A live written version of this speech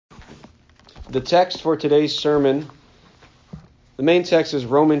The text for today's sermon, the main text is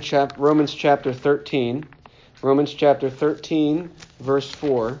Romans chapter 13. Romans chapter 13, verse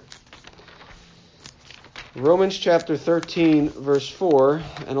 4. Romans chapter 13, verse 4,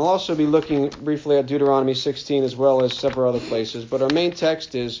 and I'll also be looking briefly at Deuteronomy 16 as well as several other places. But our main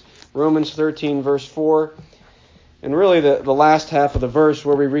text is Romans 13, verse 4, and really the last half of the verse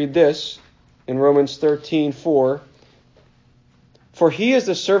where we read this in Romans 13, 4. For he is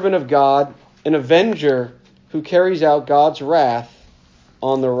the servant of God, an avenger who carries out God's wrath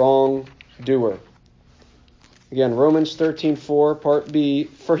on the wrongdoer. Again, Romans 13:4, part B.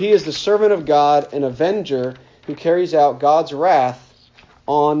 For he is the servant of God, an avenger who carries out God's wrath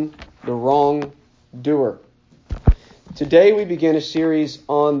on the wrongdoer. Today we begin a series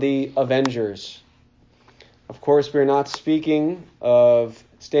on the Avengers. Of course, we're not speaking of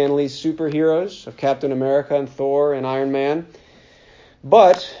Stan Lee's superheroes, of Captain America and Thor and Iron Man.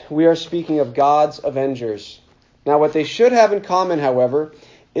 But we are speaking of God's Avengers. Now, what they should have in common, however,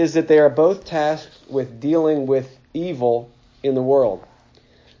 is that they are both tasked with dealing with evil in the world.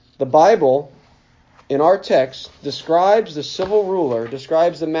 The Bible, in our text, describes the civil ruler,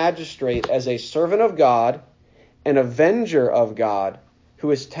 describes the magistrate as a servant of God, an avenger of God,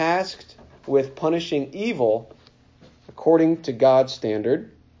 who is tasked with punishing evil according to God's standard,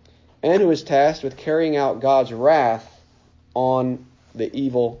 and who is tasked with carrying out God's wrath on the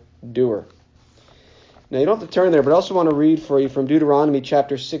evil doer. Now, you don't have to turn there, but I also want to read for you from Deuteronomy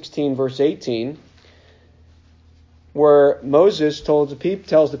chapter 16, verse 18, where Moses tells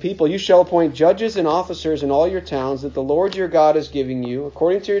the people, you shall appoint judges and officers in all your towns that the Lord your God is giving you,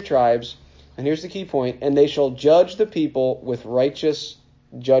 according to your tribes. And here's the key point, and they shall judge the people with righteous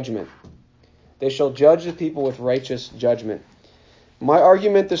judgment. They shall judge the people with righteous judgment. My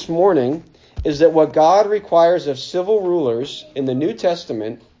argument this morning is that what God requires of civil rulers in the New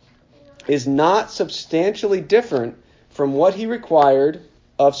Testament is not substantially different from what he required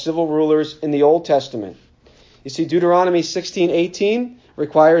of civil rulers in the Old Testament. You see, Deuteronomy 16:18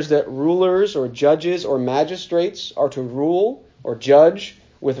 requires that rulers or judges or magistrates are to rule or judge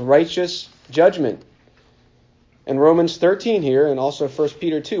with righteous judgment. And Romans 13 here, and also 1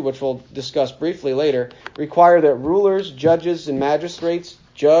 Peter 2, which we'll discuss briefly later, require that rulers, judges, and magistrates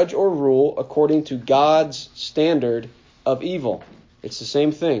judge or rule according to God's standard of evil. It's the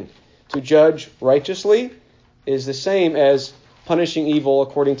same thing. To judge righteously is the same as punishing evil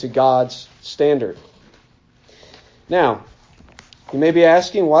according to God's standard. Now, you may be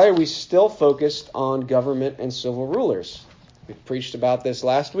asking, why are we still focused on government and civil rulers? We preached about this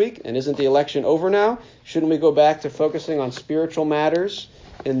last week, and isn't the election over now? Shouldn't we go back to focusing on spiritual matters?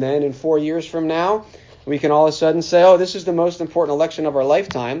 And then in 4 years from now, we can all of a sudden say, oh, this is the most important election of our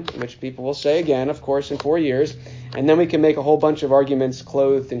lifetime, which people will say again, of course, in 4 years. And then we can make a whole bunch of arguments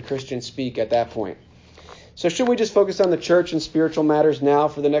clothed in Christian speak at that point. So should we just focus on the church and spiritual matters now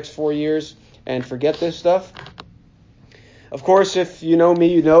for the next 4 years and forget this stuff? Of course, if you know me,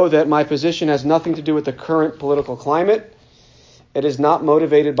 you know that my position has nothing to do with the current political climate. It is not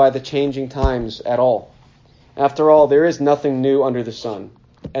motivated by the changing times at all. After all, there is nothing new under the sun.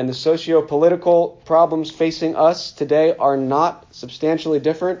 And the socio-political problems facing us today are not substantially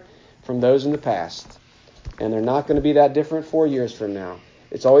different from those in the past. And they're not going to be that different 4 years from now.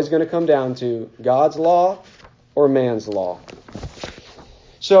 It's always going to come down to God's law or man's law.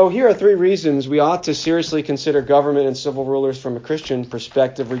 So here are 3 reasons we ought to seriously consider government and civil rulers from a Christian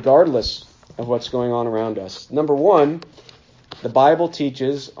perspective, regardless of what's going on around us. Number 1, the Bible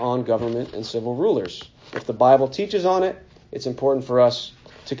teaches on government and civil rulers. If the Bible teaches on it, it's important for us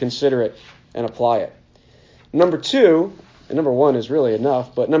to consider it and apply it. Number 2, and number 1 is really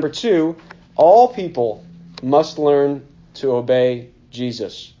enough, but number 2, all people must learn to obey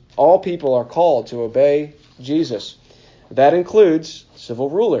Jesus. All people are called to obey Jesus. That includes civil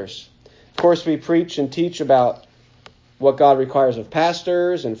rulers. Of course, we preach and teach about what God requires of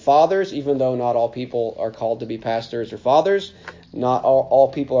pastors and fathers, even though not all people are called to be pastors or fathers. Not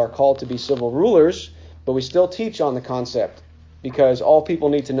all people are called to be civil rulers, but we still teach on the concept because all people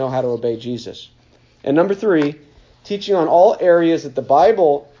need to know how to obey Jesus. And number 3, teaching on all areas that the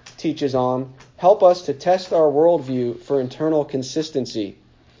Bible teaches on help us to test our worldview for internal consistency.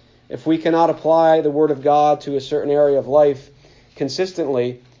 If we cannot apply the Word of God to a certain area of life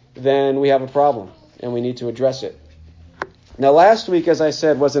consistently, then we have a problem and we need to address it. Now, last week, as I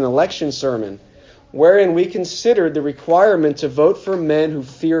said, was an election sermon wherein we considered the requirement to vote for men who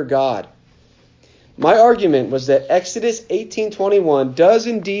fear God. My argument was that Exodus 18:21 does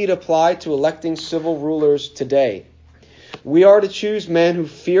indeed apply to electing civil rulers today. We are to choose men who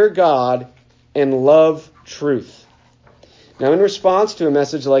fear God and love truth. Now, in response to a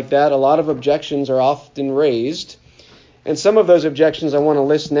message like that, a lot of objections are often raised. And some of those objections I want to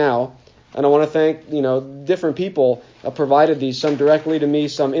list now. And I want to thank, different people provided these, some directly to me,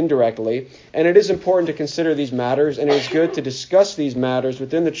 some indirectly. And it is important to consider these matters, and it is good to discuss these matters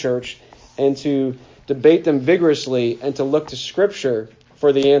within the church and to debate them vigorously and to look to Scripture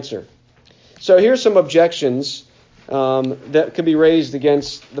for the answer. So here's some objections that could be raised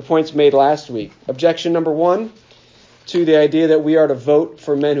against the points made last week. Objection number 1 to the idea that we are to vote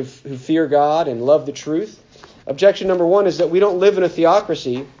for men who fear God and love the truth. Objection number 1 is that we don't live in a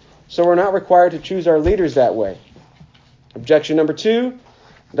theocracy, so we're not required to choose our leaders that way. Objection number 2,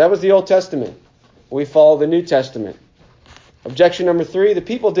 that was the Old Testament. We follow the New Testament. Objection number 3, the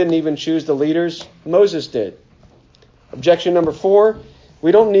people didn't even choose the leaders. Moses did. Objection number 4,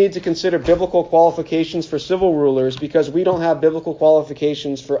 we don't need to consider biblical qualifications for civil rulers because we don't have biblical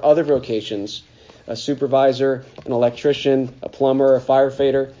qualifications for other vocations. A supervisor, an electrician, a plumber, a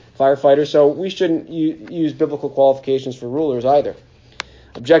firefighter. So we shouldn't use biblical qualifications for rulers either.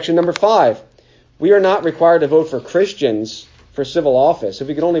 Objection number 5, we are not required to vote for Christians for civil office. If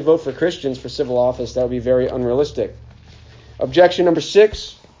we could only vote for Christians for civil office, that would be very unrealistic. Objection number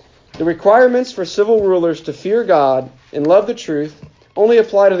 6, the requirements for civil rulers to fear God and love the truth only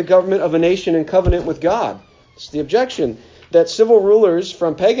apply to the government of a nation in covenant with God. It's the objection that civil rulers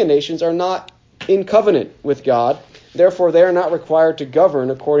from pagan nations are not in covenant with God. Therefore, they are not required to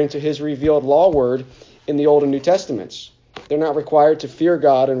govern according to his revealed law word in the Old and New Testaments. They're not required to fear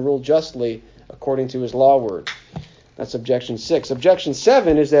God and rule justly according to his law word. That's objection 6. Objection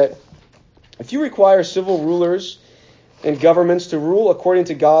 7 is that if you require civil rulers and governments to rule according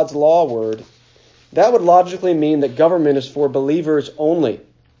to God's law word, that would logically mean that government is for believers only.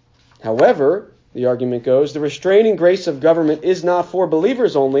 However, the argument goes, the restraining grace of government is not for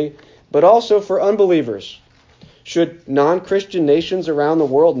believers only, but also for unbelievers. Should non-Christian nations around the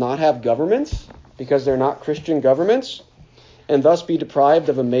world not have governments because they're not Christian governments, and thus be deprived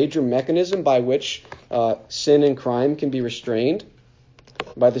of a major mechanism by which sin and crime can be restrained?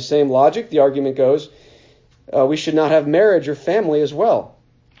 By the same logic, the argument goes, we should not have marriage or family as well.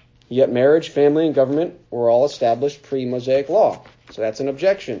 Yet marriage, family, and government were all established pre-Mosaic law. So that's an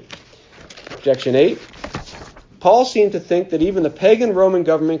objection. Objection 8. Paul seemed to think that even the pagan Roman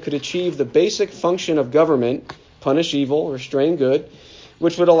government could achieve the basic function of government, punish evil, restrain good,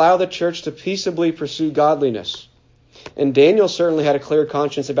 which would allow the church to peaceably pursue godliness. And Daniel certainly had a clear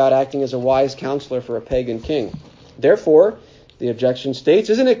conscience about acting as a wise counselor for a pagan king. Therefore, the objection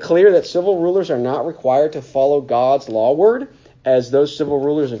states, isn't it clear that civil rulers are not required to follow God's law word, as those civil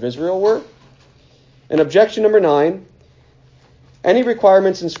rulers of Israel were? And objection number 9, any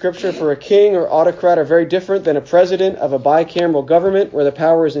requirements in Scripture for a king or autocrat are very different than a president of a bicameral government where the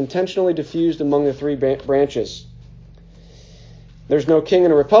power is intentionally diffused among the three branches. There's no king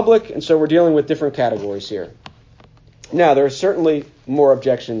in a republic, and so we're dealing with different categories here. Now, there are certainly more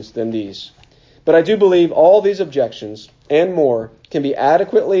objections than these, but I do believe all these objections and more can be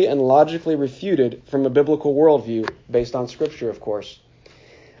adequately and logically refuted from a biblical worldview based on Scripture, of course.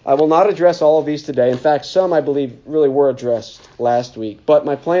 I will not address all of these today. In fact, some I believe really were addressed last week, but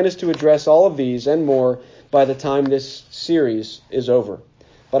my plan is to address all of these and more by the time this series is over.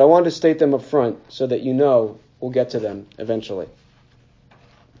 But I wanted to state them up front so that you know we'll get to them eventually.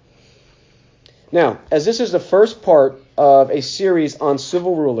 Now, as this is the first part of a series on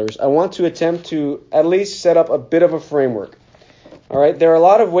civil rulers, I want to attempt to at least set up a bit of a framework. All right, there are a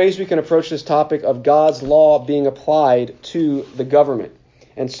lot of ways we can approach this topic of God's law being applied to the government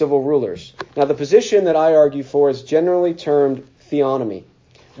and civil rulers. Now, the position that I argue for is generally termed theonomy,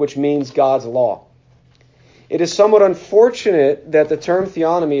 which means God's law. It is somewhat unfortunate that the term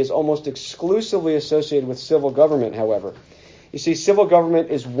theonomy is almost exclusively associated with civil government, however. You see, civil government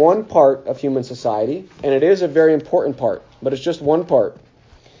is one part of human society, and it is a very important part, but it's just one part.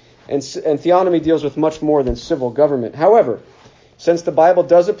 And theonomy deals with much more than civil government. However, since the Bible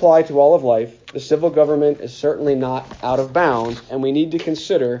does apply to all of life, the civil government is certainly not out of bounds, and we need to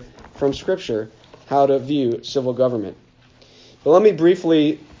consider from Scripture how to view civil government. But let me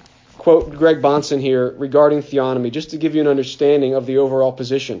briefly quote Greg Bahnsen here regarding theonomy, just to give you an understanding of the overall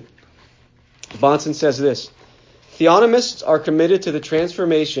position. Bahnsen says this: theonomists are committed to the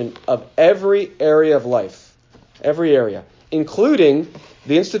transformation of every area of life, every area, including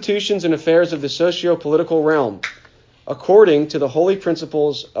the institutions and affairs of the socio-political realm, according to the holy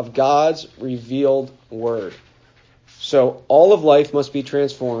principles of God's revealed word. So all of life must be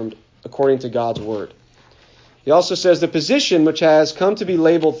transformed according to God's word. He also says the position which has come to be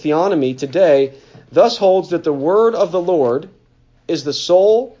labeled theonomy today thus holds that the word of the Lord is the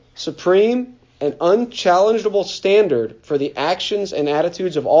sole, supreme, an unchallengeable standard for the actions and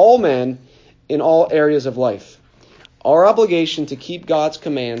attitudes of all men in all areas of life. Our obligation to keep God's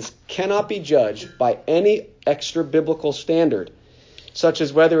commands cannot be judged by any extra-biblical standard, such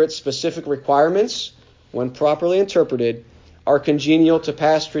as whether its specific requirements, when properly interpreted, are congenial to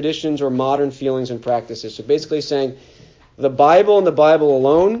past traditions or modern feelings and practices. So basically saying the Bible and the Bible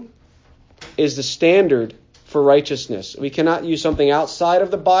alone is the standard for righteousness. We cannot use something outside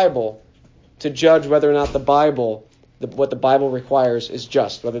of the Bible to judge whether or not the Bible, what the Bible requires, is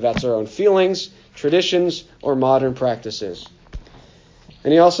just, whether that's our own feelings, traditions, or modern practices.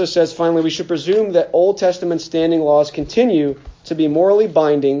 And he also says, finally, we should presume that Old Testament standing laws continue to be morally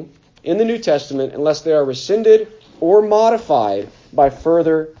binding in the New Testament unless they are rescinded or modified by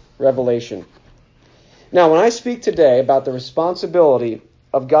further revelation. Now, when I speak today about the responsibility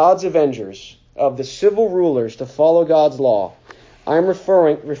of God's avengers, of the civil rulers to follow God's law, I am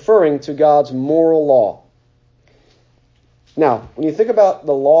referring to God's moral law. Now, when you think about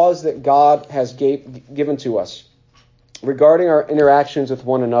the laws that God has given to us regarding our interactions with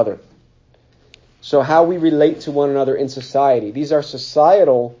one another, so how we relate to one another in society, these are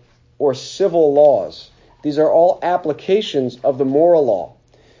societal or civil laws. These are all applications of the moral law.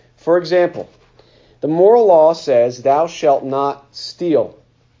 For example, the moral law says, thou shalt not steal.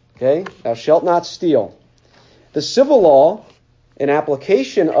 Okay? Thou shalt not steal. The civil law, an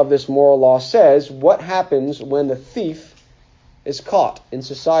application of this moral law, says what happens when the thief is caught in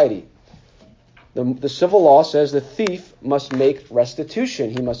society. The civil law says the thief must make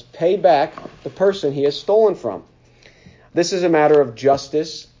restitution. He must pay back the person he has stolen from. This is a matter of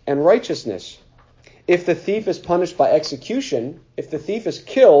justice and righteousness. If the thief is punished by execution, if the thief is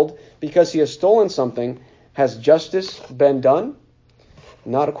killed because he has stolen something, has justice been done?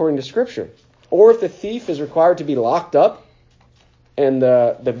 Not according to Scripture. Or if the thief is required to be locked up and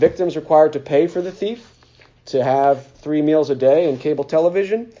the victim is required to pay for the thief to have 3 meals a day and cable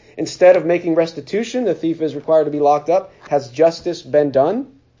television, instead of making restitution, the thief is required to be locked up. Has justice been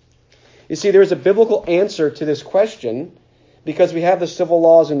done? You see, there is a biblical answer to this question because we have the civil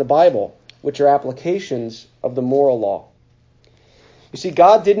laws in the Bible, which are applications of the moral law. You see,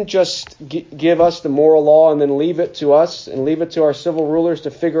 God didn't just give us the moral law and then leave it to us and leave it to our civil rulers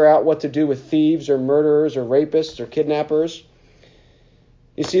to figure out what to do with thieves or murderers or rapists or kidnappers.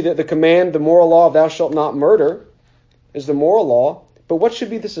 You see that the command, the moral law of thou shalt not murder, is the moral law. But what should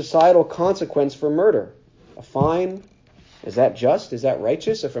be the societal consequence for murder? A fine? Is that just? Is that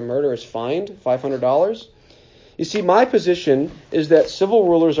righteous if a murderer is fined $500? You see, my position is that civil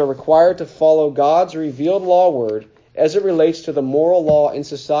rulers are required to follow God's revealed law word as it relates to the moral law in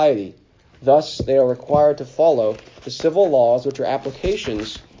society. Thus, they are required to follow the civil laws, which are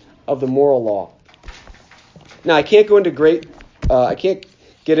applications of the moral law. Now, I can't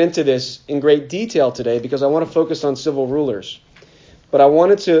get into this in great detail today because I want to focus on civil rulers. But I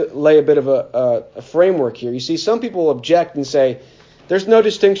wanted to lay a bit of a framework here. You see, some people object and say, there's no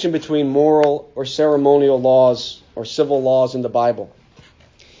distinction between moral or ceremonial laws or civil laws in the Bible.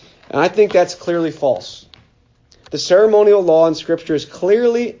 And I think that's clearly false. The ceremonial law in Scripture is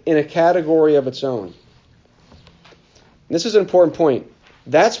clearly in a category of its own. And this is an important point.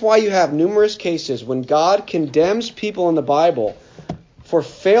 That's why you have numerous cases when God condemns people in the Bible for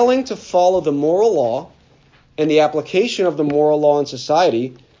failing to follow the moral law and the application of the moral law in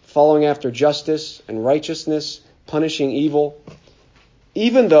society, following after justice and righteousness, punishing evil,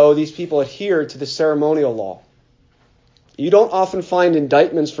 even though these people adhere to the ceremonial law. You don't often find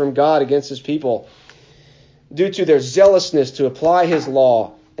indictments from God against His people due to their zealousness to apply His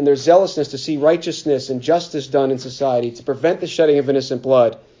law and their zealousness to see righteousness and justice done in society, to prevent the shedding of innocent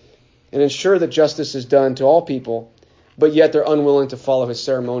blood and ensure that justice is done to all people, but yet they're unwilling to follow His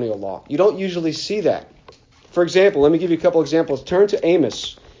ceremonial law. You don't usually see that. For example, let me give you a couple examples. Turn to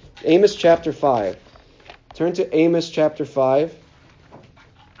Amos. Amos chapter 5. Turn to Amos chapter 5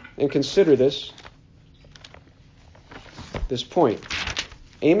 and consider this point.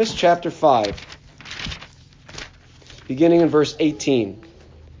 Amos chapter 5, beginning in verse 18.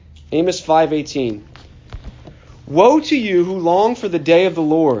 Amos 5:18. Woe to you who long for the day of the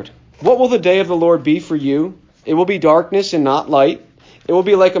Lord. What will the day of the Lord be for you? It will be darkness and not light. It will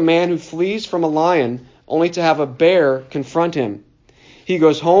be like a man who flees from a lion, only to have a bear confront him. He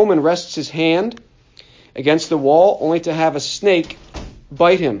goes home and rests his hand against the wall, only to have a snake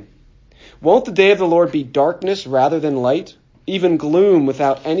bite him. Won't the day of the Lord be darkness rather than light, even gloom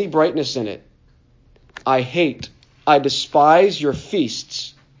without any brightness in it? I despise your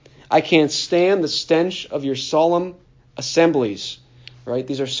feasts. I can't stand the stench of your solemn assemblies. Right?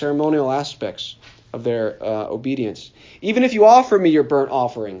 These are ceremonial aspects of their obedience. Even if you offer me your burnt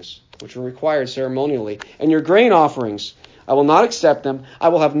offerings, which were required ceremonially, and your grain offerings. I will not accept them. I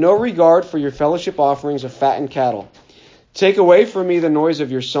will have no regard for your fellowship offerings of fattened cattle. Take away from me the noise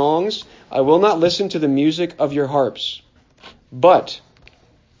of your songs. I will not listen to the music of your harps. But,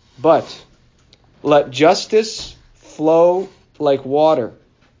 let justice flow like water,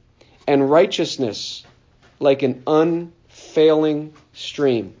 and righteousness like an unfailing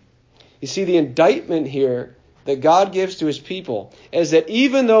stream. You see, the indictment here that God gives to his people is that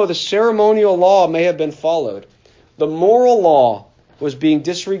even though the ceremonial law may have been followed, the moral law was being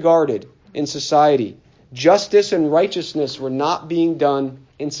disregarded in society. Justice and righteousness were not being done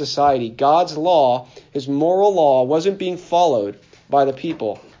in society. God's law, his moral law, wasn't being followed by the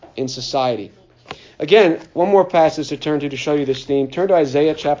people in society. Again, one more passage to turn to show you this theme. Turn to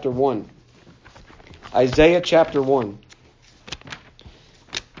Isaiah chapter 1. Isaiah chapter 1.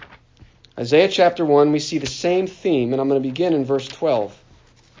 Isaiah chapter 1, we see the same theme, and I'm going to begin in verse 12.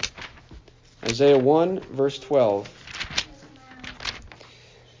 Isaiah 1, verse 12.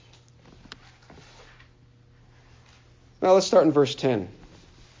 Now let's start in verse 10.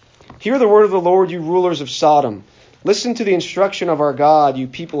 Hear the word of the Lord, you rulers of Sodom. Listen to the instruction of our God, you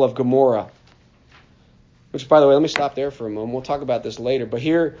people of Gomorrah. Which, by the way, let me stop there for a moment. We'll talk about this later. But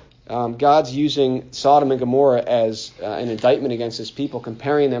here, God's using Sodom and Gomorrah as an indictment against his people,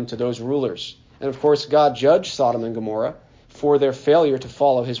 comparing them to those rulers. And of course, God judged Sodom and Gomorrah for their failure to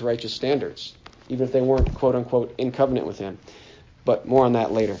follow his righteous standards, even if they weren't, quote unquote, in covenant with him. But more on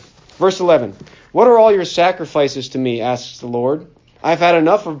that later. Verse 11. What are all your sacrifices to me, asks the Lord. I have had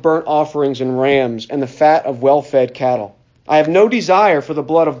enough of burnt offerings and rams and the fat of well-fed cattle. I have no desire for the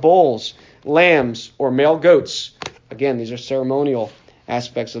blood of bulls, lambs, or male goats. Again, these are ceremonial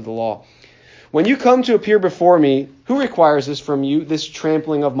aspects of the law. When you come to appear before me, who requires this from you, this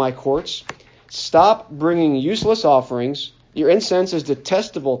trampling of my courts? Stop bringing useless offerings. Your incense is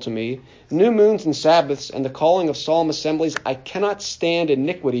detestable to me. New moons and Sabbaths and the calling of solemn assemblies. I cannot stand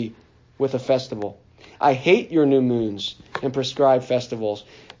iniquity with a festival. I hate your new moons and prescribed festivals.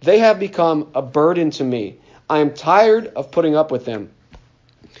 They have become a burden to me. I am tired of putting up with them.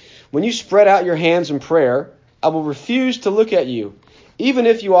 When you spread out your hands in prayer, I will refuse to look at you. Even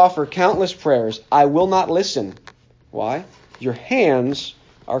if you offer countless prayers, I will not listen. Why? Your hands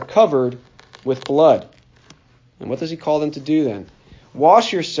are covered with blood. And what does he call them to do then?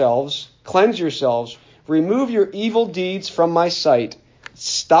 Wash yourselves, cleanse yourselves, remove your evil deeds from my sight.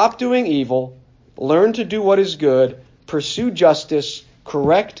 Stop doing evil, learn to do what is good, pursue justice,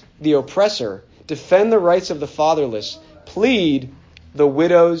 correct the oppressor, defend the rights of the fatherless, plead the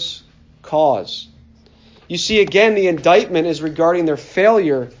widow's cause. You see, again, the indictment is regarding their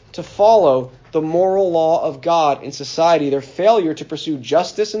failure to follow the moral law of God in society, their failure to pursue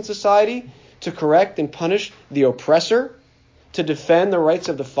justice in society, to correct and punish the oppressor, to defend the rights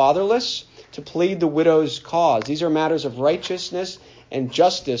of the fatherless, to plead the widow's cause. These are matters of righteousness and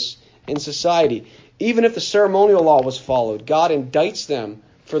justice in society. Even if the ceremonial law was followed, God indicts them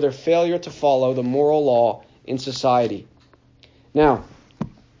for their failure to follow the moral law in society. Now,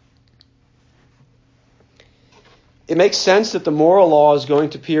 it makes sense that the moral law is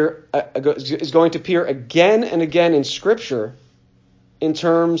going to appear again and again in Scripture in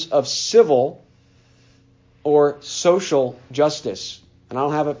terms of civil or social justice. And I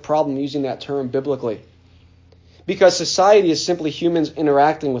don't have a problem using that term biblically. Because society is simply humans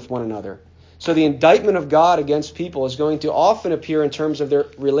interacting with one another. So the indictment of God against people is going to often appear in terms of their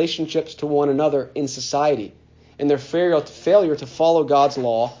relationships to one another in society and their failure to follow God's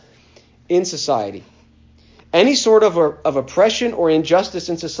law in society. Any sort of oppression or injustice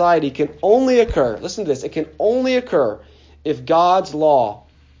in society can only occur, listen to this, it can only occur if God's law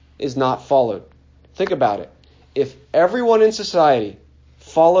is not followed. Think about it. If everyone in society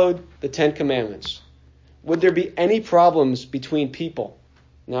followed the Ten Commandments, would there be any problems between people?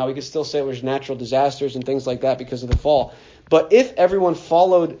 Now, we could still say there's natural disasters and things like that because of the fall. But if everyone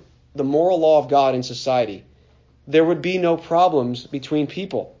followed the moral law of God in society, there would be no problems between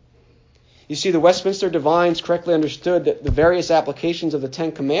people. You see, the Westminster Divines correctly understood that the various applications of the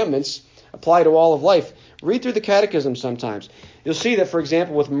Ten Commandments apply to all of life. Read through the Catechism sometimes. You'll see that, for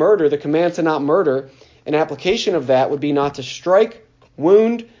example, with murder, the command to not murder, an application of that would be not to strike,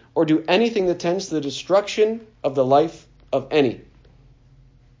 wound, or do anything that tends to the destruction of the life of any.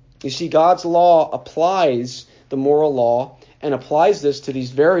 You see, God's law applies the moral law and applies this to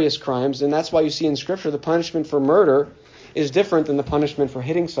these various crimes, and that's why you see in Scripture the punishment for murder is different than the punishment for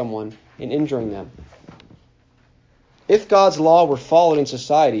hitting someone and injuring them. If God's law were followed in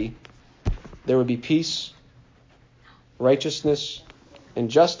society, there would be peace, righteousness, and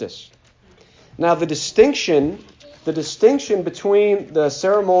justice. Now, the distinction the distinction between the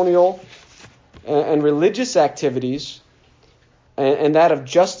ceremonial and religious activities and that of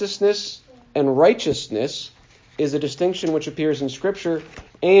justiceness and righteousness is a distinction which appears in Scripture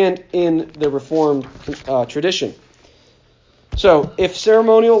and in the Reformed tradition. So, if the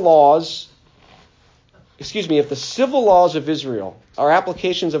civil laws of Israel are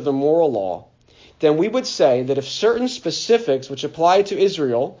applications of the moral law, then we would say that if certain specifics which apply to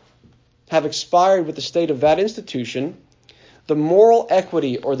Israel have expired with the state of that institution, the moral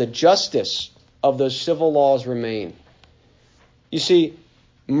equity or the justice of those civil laws remain. You see,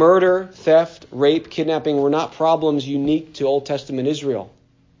 murder, theft, rape, kidnapping were not problems unique to Old Testament Israel.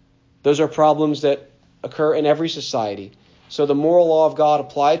 Those are problems that occur in every society. So the moral law of God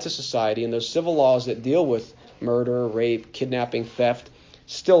applied to society, and those civil laws that deal with murder, rape, kidnapping, theft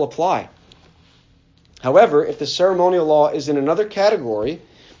still apply. However, if the ceremonial law is in another category,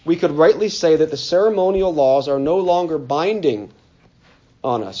 we could rightly say that the ceremonial laws are no longer binding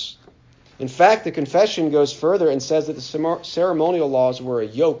on us. In fact, the confession goes further and says that the ceremonial laws were a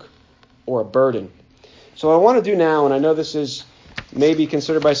yoke or a burden. So what I want to do now, and I know this is maybe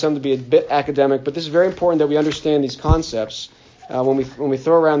considered by some to be a bit academic, but this is very important that we understand these concepts. When we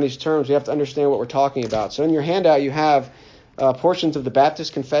throw around these terms, we have to understand what we're talking about. So in your handout, you have portions of the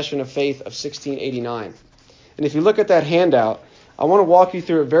Baptist Confession of Faith of 1689. And if you look at that handout, I want to walk you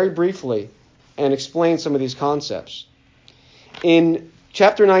through it very briefly and explain some of these concepts. In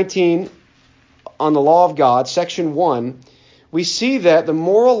chapter 19, on the law of God, section 1, we see that the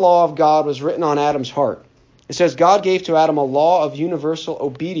moral law of God was written on Adam's heart. It says God gave to Adam a law of universal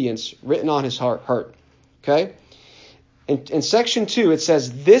obedience written on his heart. Okay? In section 2, it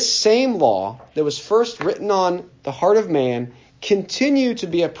says this same law that was first written on the heart of man continued to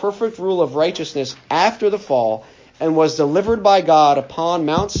be a perfect rule of righteousness after the fall and was delivered by God upon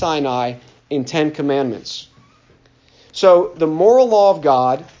Mount Sinai in 10 commandments. So the moral law of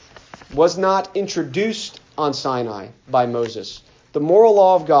God was not introduced on Sinai by Moses. The moral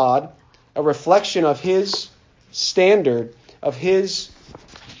law of God, a reflection of his standard, of his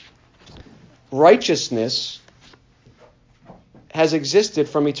righteousness, has existed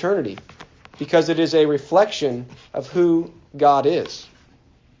from eternity because it is a reflection of who God is.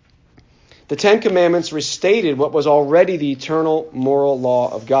 The 10 Commandments restated what was already the eternal moral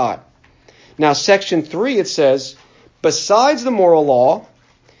law of God. Now, section 3, it says, besides the moral law,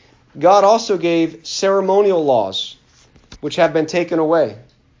 God also gave ceremonial laws, which have been taken away.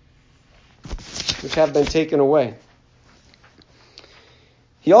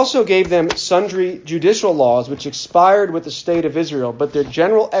 He also gave them sundry judicial laws, which expired with the state of Israel, but their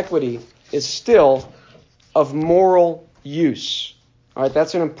general equity is still of moral use. All right,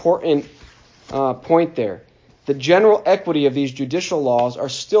 that's an important point there. The general equity of these judicial laws are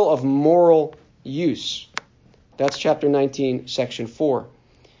still of moral use. That's chapter 19, section 4.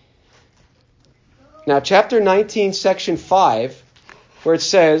 Now, chapter 19, section 5, where it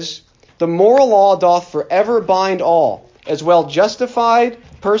says, the moral law doth forever bind all, as well justified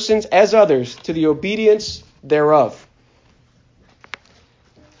persons as others, to the obedience thereof.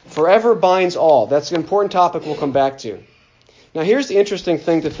 Forever binds all. That's an important topic we'll come back to. Now, here's the interesting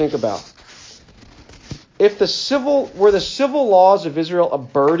thing to think about. If the civil laws of Israel a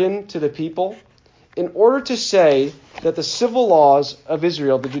burden to the people, in order to say that the civil laws of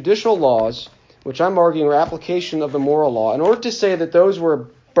Israel, the judicial laws, which I'm arguing are application of the moral law, in order to say that those were a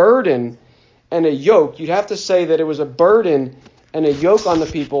burden and a yoke, you'd have to say that it was a burden and a yoke on the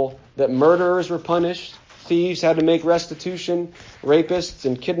people, that murderers were punished, thieves had to make restitution, rapists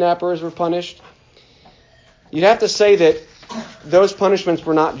and kidnappers were punished. You'd have to say that those punishments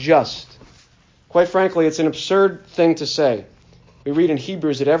were not just. Quite frankly, it's an absurd thing to say. We read in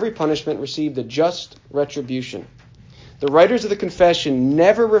Hebrews that every punishment received a just retribution. The writers of the confession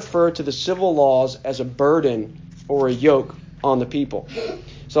never refer to the civil laws as a burden or a yoke on the people.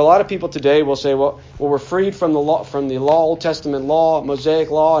 So a lot of people today will say, well, we're freed from the law, Old Testament law,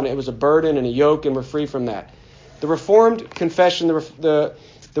 Mosaic law, and it was a burden and a yoke, and we're free from that. The Reformed confession, the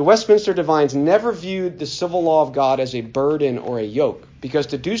Westminster Divines never viewed the civil law of God as a burden or a yoke, because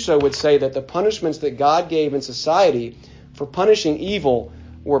to do so would say that the punishments that God gave in society for punishing evil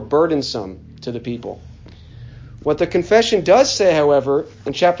were burdensome to the people. What the confession does say, however,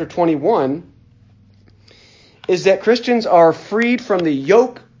 in chapter 21, is that Christians are freed from the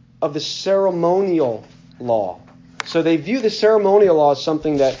yoke of the ceremonial law. So they view the ceremonial law as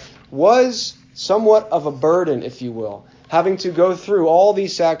something that was somewhat of a burden, if you will, having to go through all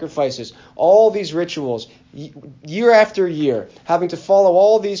these sacrifices, all these rituals, year after year, having to follow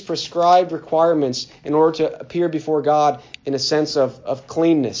all these prescribed requirements in order to appear before God in a sense of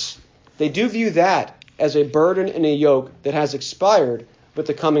cleanness. They do view that as a burden and a yoke that has expired with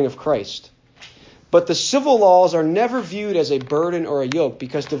the coming of Christ. But the civil laws are never viewed as a burden or a yoke,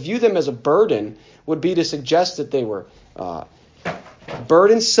 because to view them as a burden would be to suggest that they were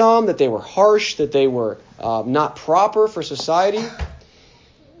burdensome, that they were harsh, that they were not proper for society.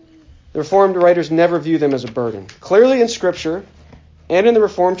 The Reformed writers never view them as a burden. Clearly in Scripture and in the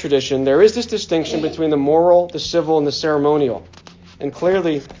Reformed tradition, there is this distinction between the moral, the civil, and the ceremonial. And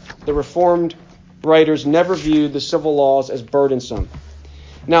clearly, the Reformed writers never viewed the civil laws as burdensome.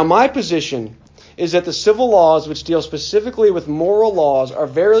 Now, my position is that the civil laws, which deal specifically with moral laws, are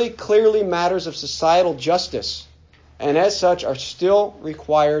very clearly matters of societal justice, and as such are still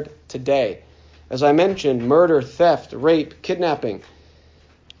required today. As I mentioned, murder, theft, rape, kidnapping,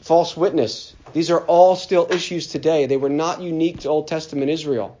 false witness, these are all still issues today. They were not unique to Old Testament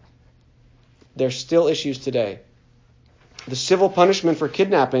Israel. They're still issues today. The civil punishment for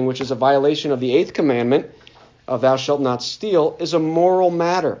kidnapping, which is a violation of the 8th commandment of thou shalt not steal, is a moral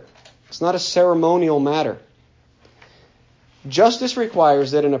matter. It's not a ceremonial matter. Justice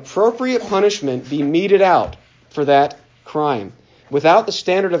requires that an appropriate punishment be meted out for that crime. Without the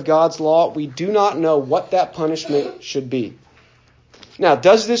standard of God's law, we do not know what that punishment should be. Now,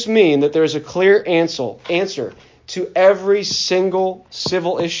 does this mean that there is a clear answer to every single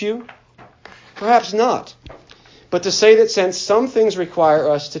civil issue? Perhaps not. But to say that since some things require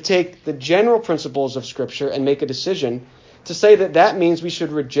us to take the general principles of Scripture and make a decision, to say that that means we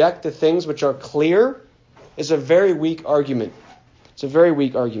should reject the things which are clear is a very weak argument. It's a very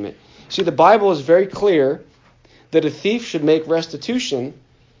weak argument. See, the Bible is very clear that a thief should make restitution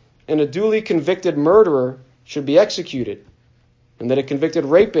and a duly convicted murderer should be executed, and that a convicted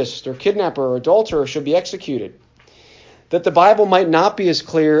rapist or kidnapper or adulterer should be executed. That the Bible might not be as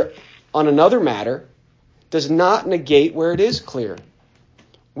clear on another matter does not negate where it is clear.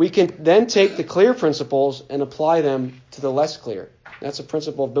 We can then take the clear principles and apply them to the less clear. That's a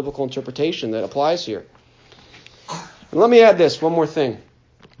principle of biblical interpretation that applies here. And let me add this, one more thing,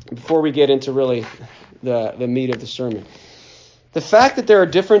 before we get into really the meat of the sermon. The fact that there are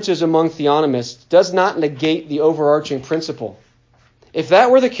differences among theonomists does not negate the overarching principle. If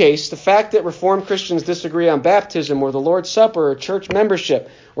that were the case, the fact that Reformed Christians disagree on baptism or the Lord's Supper or church membership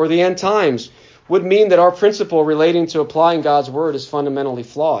or the end times would mean that our principle relating to applying God's Word is fundamentally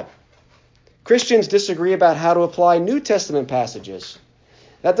flawed. Christians disagree about how to apply New Testament passages.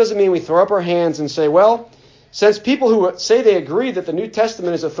 That doesn't mean we throw up our hands and say, well, since people who say they agree that the New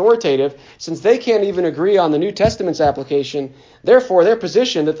Testament is authoritative, since they can't even agree on the New Testament's application, therefore their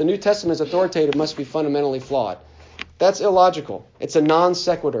position that the New Testament is authoritative must be fundamentally flawed. That's illogical. It's a non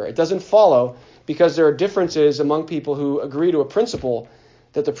sequitur. It doesn't follow because there are differences among people who agree to a principle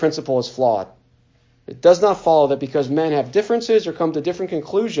that the principle is flawed. It does not follow that because men have differences or come to different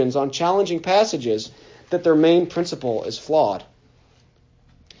conclusions on challenging passages that their main principle is flawed.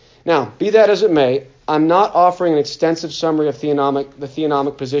 Now, be that as it may, I'm not offering an extensive summary of the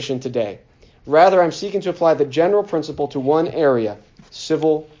theonomic position today. Rather, I'm seeking to apply the general principle to one area,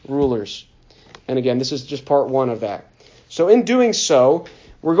 civil rulers. And again, this is just part one of that. So in doing so,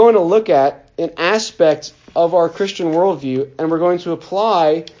 we're going to look at an aspect of our Christian worldview, and we're going to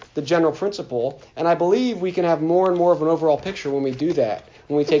apply the general principle. And I believe we can have more and more of an overall picture when we do that,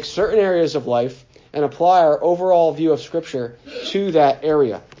 when we take certain areas of life and apply our overall view of Scripture to that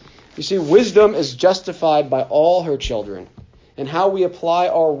area. You see, wisdom is justified by all her children, and how we apply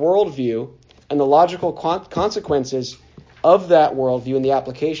our worldview and the logical consequences of that worldview and the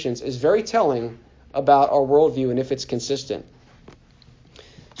applications is very telling about our worldview and if it's consistent.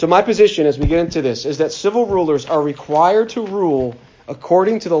 So my position as we get into this is that civil rulers are required to rule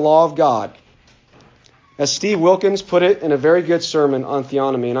according to the law of God. As Steve Wilkins put it in a very good sermon on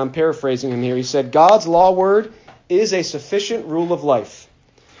theonomy, and I'm paraphrasing him here, he said, God's law word is a sufficient rule of life.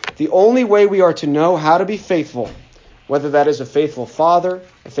 The only way we are to know how to be faithful, whether that is a faithful father,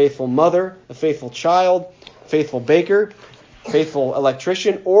 a faithful mother, a faithful child, a faithful baker, faithful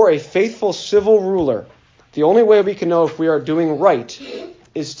electrician, or a faithful civil ruler, the only way we can know if we are doing right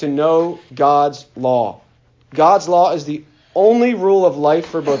is to know God's law. God's law is the only rule of life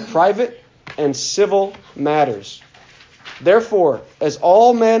for both private and civil matters. Therefore, as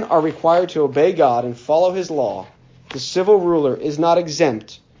all men are required to obey God and follow His law, the civil ruler is not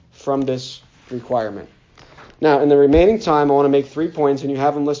exempt from this requirement. Now, in the remaining time, I want to make 3 points, and you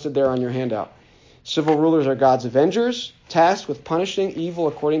have them listed there on your handout. Civil rulers are God's avengers, tasked with punishing evil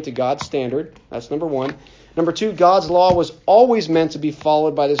according to God's standard. That's number 1. Number 2, God's law was always meant to be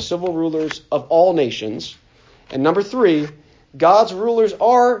followed by the civil rulers of all nations. And number 3, God's rulers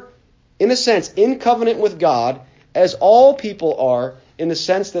are, in a sense, in covenant with God, as all people are in the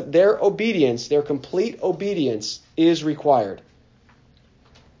sense that their obedience, their complete obedience, is required.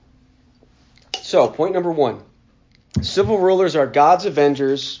 So, point number 1. Civil rulers are God's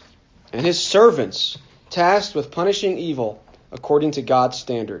avengers and his servants, tasked with punishing evil according to God's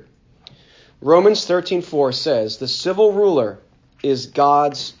standard. Romans 13:4 says, the civil ruler is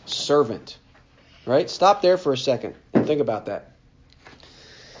God's servant. Right? Stop there for a second and think about that.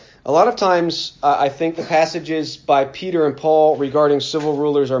 A lot of times, I think the passages by Peter and Paul regarding civil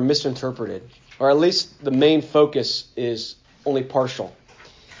rulers are misinterpreted, or at least the main focus is only partial,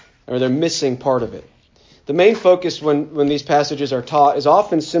 or they're missing part of it. The main focus when these passages are taught is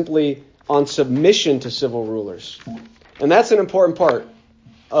often simply on submission to civil rulers. And that's an important part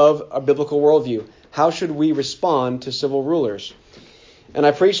of a biblical worldview. How should we respond to civil rulers? And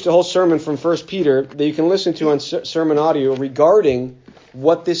I preached a whole sermon from 1 Peter that you can listen to on sermon audio regarding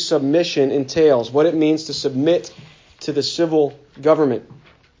what this submission entails, what it means to submit to the civil government.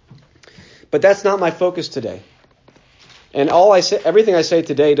 But that's not my focus today. And everything I say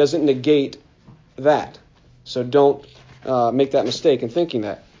today doesn't negate that. So don't make that mistake in thinking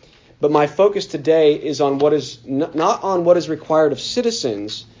that. But my focus today is on what is not on what is required of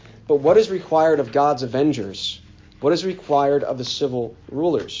citizens, but what is required of God's avengers. What is required of the civil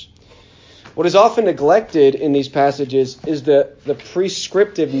rulers. What is often neglected in these passages is the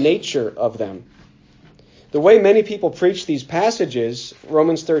prescriptive nature of them. The way many people preach these passages,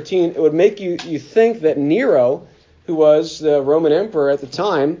 Romans 13, it would make you think that Nero, who was the Roman emperor at the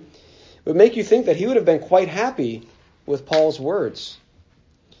time, would make you think that he would have been quite happy with Paul's words.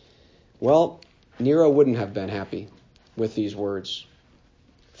 Well, Nero wouldn't have been happy with these words.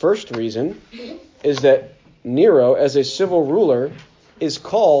 First reason is that Nero, as a civil ruler, is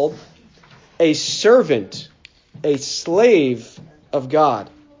called a servant, a slave of God.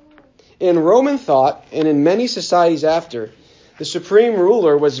 In Roman thought, and in many societies after, the supreme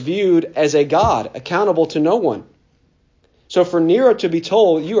ruler was viewed as a god, accountable to no one. So for Nero to be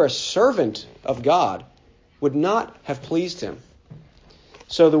told, you are a servant of God, would not have pleased him.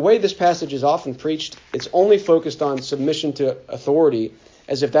 So the way this passage is often preached, it's only focused on submission to authority,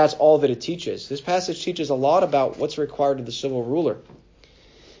 as if that's all that it teaches. This passage teaches a lot about what's required of the civil ruler.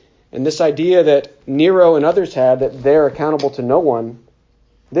 And this idea that Nero and others had, that they're accountable to no one,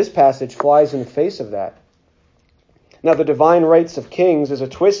 this passage flies in the face of that. Now, the divine rights of kings is a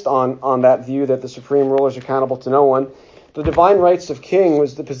twist on that view that the supreme ruler is accountable to no one. The divine rights of king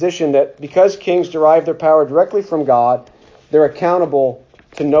was the position that because kings derive their power directly from God, they're accountable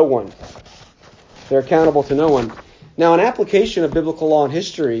to no one. They're accountable to no one. Now, an application of biblical law and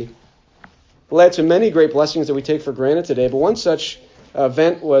history led to many great blessings that we take for granted today, but one such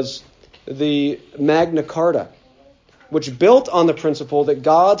event was the Magna Carta, which built on the principle that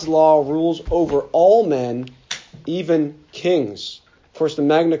God's law rules over all men, even kings. Of course, the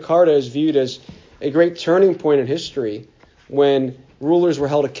Magna Carta is viewed as a great turning point in history when rulers were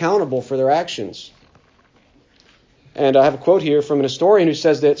held accountable for their actions. And I have a quote here from an historian who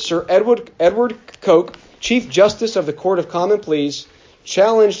says that Sir Edward Coke, Chief Justice of the Court of Common Pleas,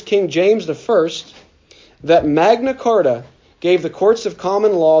 challenged King James I that Magna Carta gave the courts of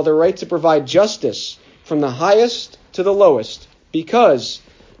common law the right to provide justice from the highest to the lowest, because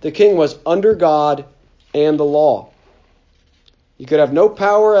the king was under God and the law. You could have no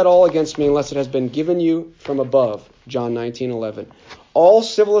power at all against me unless it has been given you from above. John 19:11. All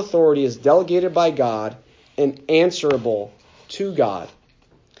civil authority is delegated by God and answerable to God.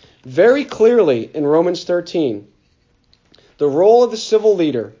 Very clearly in Romans 13, the role of the civil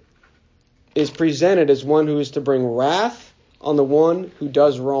leader is presented as one who is to bring wrath on the one who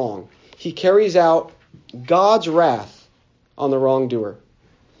does wrong. He carries out God's wrath on the wrongdoer.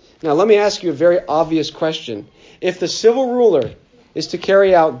 Now, let me ask you a very obvious question. If the civil ruler is to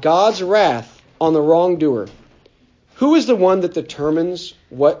carry out God's wrath on the wrongdoer, who is the one that determines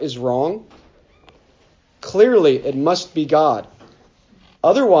what is wrong? Clearly, it must be God.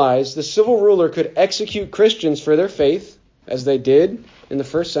 Otherwise, the civil ruler could execute Christians for their faith, as they did in the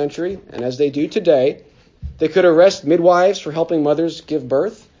first century and as they do today. They could arrest midwives for helping mothers give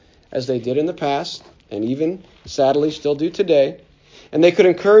birth, as they did in the past, and even, sadly, still do today. And they could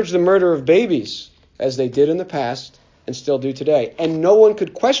encourage the murder of babies, as they did in the past and still do today. And no one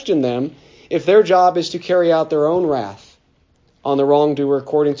could question them if their job is to carry out their own wrath on the wrongdoer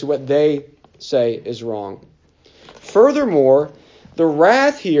according to what they say is wrong. Furthermore, the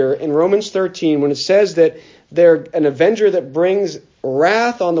wrath here in Romans 13, when it says that they're an avenger that brings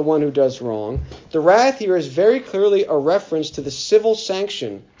wrath on the one who does wrong, the wrath here is very clearly a reference to the civil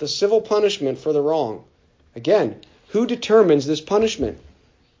sanction, the civil punishment for the wrong. Again, who determines this punishment?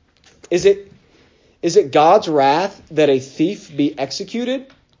 Is it Is it God's wrath that a thief be executed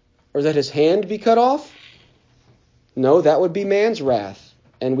or that his hand be cut off? No, that would be man's wrath.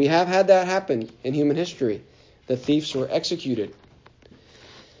 And we have had that happen in human history. The thieves were executed.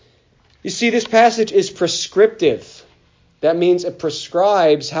 You see, this passage is prescriptive. That means it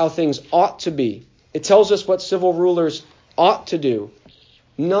prescribes how things ought to be. It tells us what civil rulers ought to do,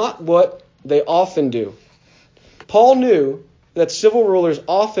 not what they often do. Paul knew that civil rulers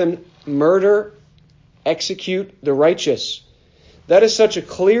often murder, execute the righteous. That is such a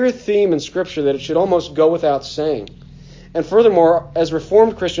clear theme in Scripture that it should almost go without saying. And furthermore, as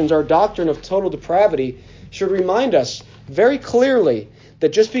Reformed Christians, our doctrine of total depravity should remind us very clearly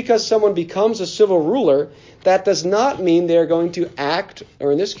that just because someone becomes a civil ruler, that does not mean they are going to act,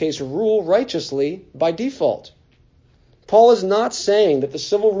 or in this case, rule righteously by default. Paul is not saying that the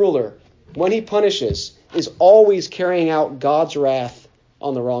civil ruler, when he punishes, is always carrying out God's wrath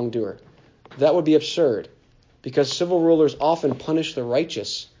on the wrongdoer. That would be absurd, because civil rulers often punish the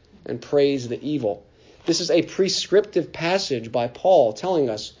righteous and praise the evil. This is a prescriptive passage by Paul telling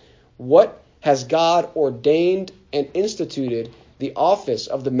us what has God ordained and instituted the office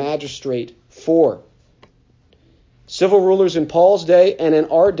of the magistrate for. Civil rulers in Paul's day and in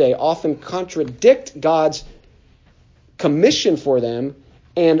our day often contradict God's commission for them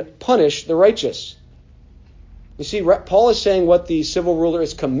and punish the righteous. You see, Paul is saying what the civil ruler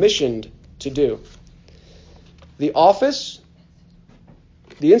is commissioned to do. The office,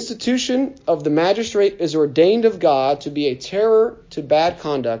 the institution of the magistrate is ordained of God to be a terror to bad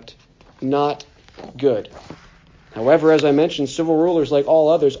conduct, not good. However, as I mentioned, civil rulers, like all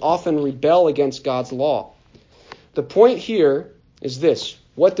others, often rebel against God's law. The point here is this: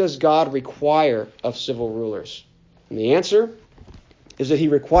 what does God require of civil rulers? And the answer is that he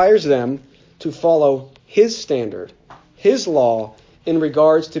requires them to follow his standard, his law, in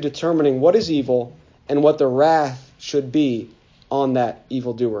regards to determining what is evil and what the wrath should be on that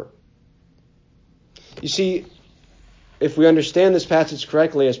evildoer. You see, if we understand this passage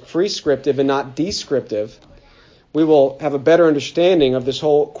correctly as prescriptive and not descriptive, we will have a better understanding of this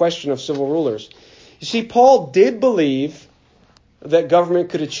whole question of civil rulers. You see, Paul did believe that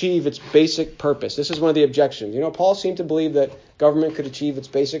government could achieve its basic purpose. This is one of the objections. Paul seemed to believe that government could achieve its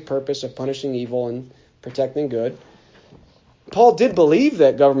basic purpose of punishing evil and protecting good. Paul did believe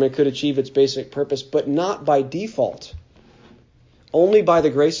that government could achieve its basic purpose, but not by default. Only by the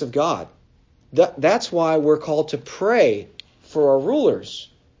grace of God. That's why we're called to pray for our rulers,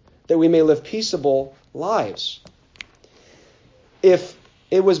 that we may live peaceable lives. If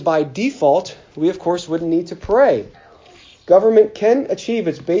it was by default, we of course wouldn't need to pray. Government can achieve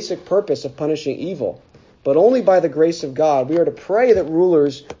its basic purpose of punishing evil, but only by the grace of God. We are to pray that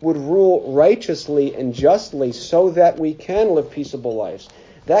rulers would rule righteously and justly so that we can live peaceable lives.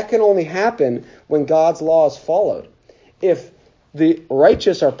 That can only happen when God's law is followed. If the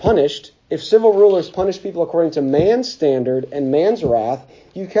righteous are punished, if civil rulers punish people according to man's standard and man's wrath,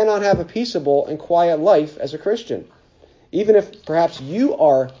 you cannot have a peaceable and quiet life as a Christian. Even if perhaps you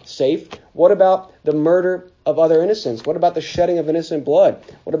are safe, what about the murder of other innocents? What about the shedding of innocent blood?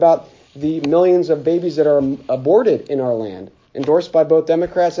 What about the millions of babies that are aborted in our land, endorsed by both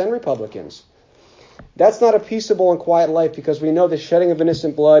Democrats and Republicans? That's not a peaceable and quiet life, because we know the shedding of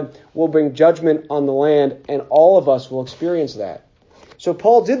innocent blood will bring judgment on the land, and all of us will experience that. So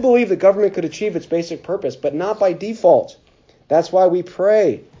Paul did believe that government could achieve its basic purpose, but not by default. That's why we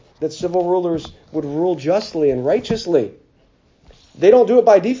pray that civil rulers would rule justly and righteously. They don't do it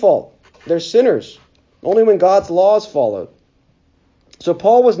by default. They're sinners. Only when God's law is followed. So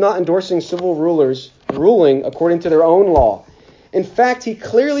Paul was not endorsing civil rulers ruling according to their own law. In fact, he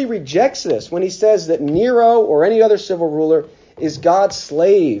clearly rejects this when he says that Nero or any other civil ruler is God's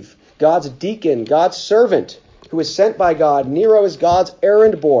slave, God's deacon, God's servant who is sent by God. Nero is God's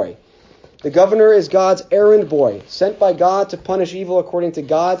errand boy. The governor is God's errand boy, sent by God to punish evil according to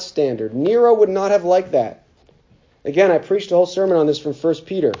God's standard. Nero would not have liked that. Again, I preached a whole sermon on this from 1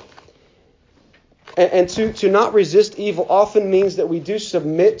 Peter. And to not resist evil often means that we do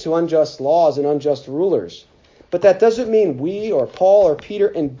submit to unjust laws and unjust rulers. But that doesn't mean we or Paul or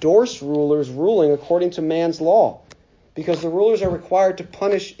Peter endorse rulers ruling according to man's law, because the rulers are required to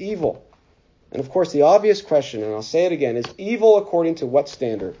punish evil. And of course, the obvious question, and I'll say it again, is evil according to what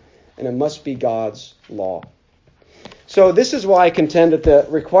standard? And it must be God's law. So this is why I contend that the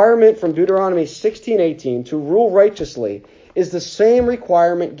requirement from Deuteronomy 16:18 to rule righteously is the same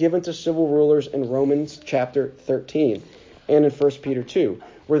requirement given to civil rulers in Romans chapter 13 and in 1 Peter 2,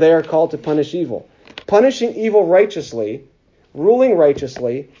 where they are called to punish evil. Punishing evil righteously, ruling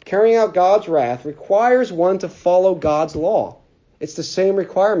righteously, carrying out God's wrath requires one to follow God's law. It's the same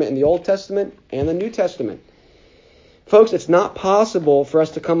requirement in the Old Testament and the New Testament. Folks, it's not possible for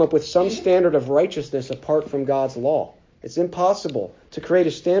us to come up with some standard of righteousness apart from God's law. It's impossible to create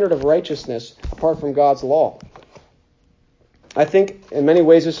a standard of righteousness apart from God's law. I think in many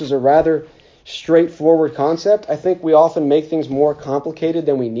ways this is a rather straightforward concept. I think we often make things more complicated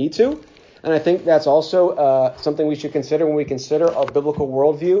than we need to. And I think that's also something we should consider when we consider our biblical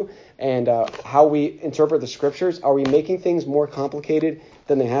worldview and how we interpret the Scriptures. Are we making things more complicated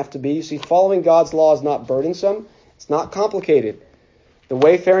than they have to be? You see, following God's law is not burdensome. It's not complicated. The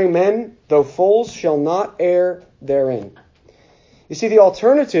wayfaring men, though fools, shall not err therein. You see, the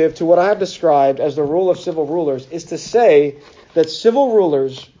alternative to what I have described as the rule of civil rulers is to say that civil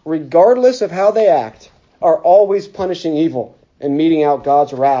rulers, regardless of how they act, are always punishing evil and meting out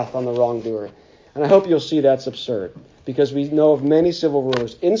God's wrath on the wrongdoer. And I hope you'll see that's absurd, because we know of many civil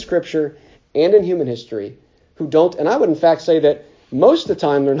rulers in Scripture and in human history who don't, and I would in fact say that most of the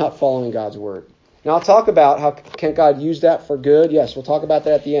time they're not following God's word. Now I'll talk about how can God use that for good. Yes, we'll talk about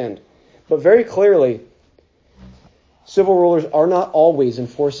that at the end. But very clearly, civil rulers are not always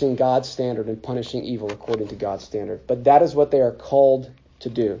enforcing God's standard and punishing evil according to God's standard. But that is what they are called to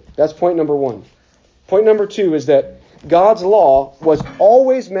do. That's point number one. Point number two is that God's law was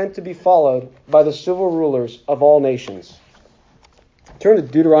always meant to be followed by the civil rulers of all nations. Turn to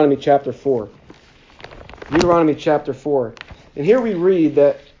Deuteronomy chapter 4. Deuteronomy chapter 4. And here we read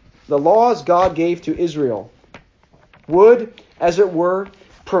that the laws God gave to Israel would, as it were,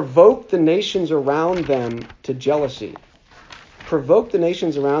 provoke the nations around them to jealousy. Provoke the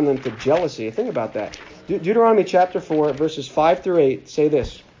nations around them to jealousy. Think about that. Deuteronomy chapter 4, verses 5 through 8 say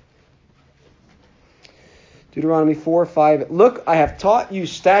this. Deuteronomy 4, 5. Look, I have taught you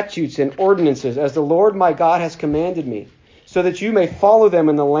statutes and ordinances as the Lord my God has commanded me, so that you may follow them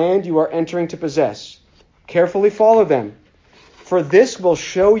in the land you are entering to possess. Carefully follow them, for this will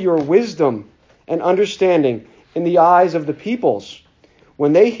show your wisdom and understanding in the eyes of the peoples.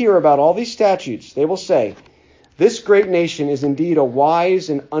 When they hear about all these statutes, they will say, this great nation is indeed a wise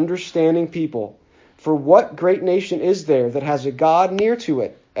and understanding people. For what great nation is there that has a God near to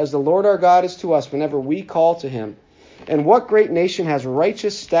it, as the Lord our God is to us whenever we call to him? And what great nation has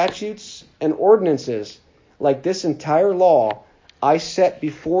righteous statutes and ordinances like this entire law I set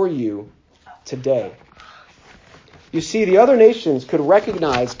before you today? You see, the other nations could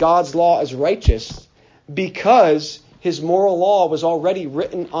recognize God's law as righteous because his moral law was already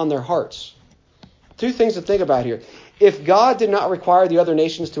written on their hearts. Two things to think about here. If God did not require the other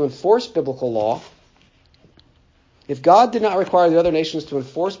nations to enforce biblical law,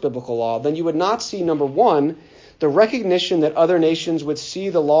 then you would not see, number one, the recognition that other nations would see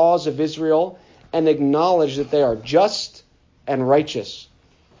the laws of Israel and acknowledge that they are just and righteous.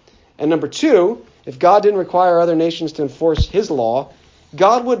 And number two, if God didn't require other nations to enforce his law,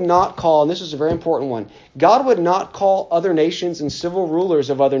 God would not call, and this is a very important one, God would not call other nations and civil rulers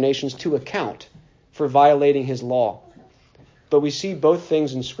of other nations to account for violating his law. But we see both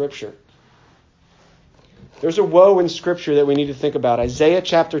things in Scripture. There's a woe in Scripture that we need to think about. Isaiah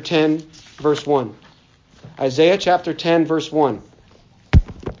chapter 10, verse 1. Isaiah chapter 10, verse 1.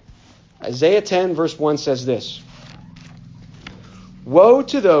 Isaiah 10, verse 1 says this. Woe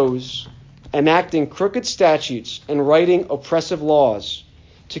to those enacting crooked statutes and writing oppressive laws,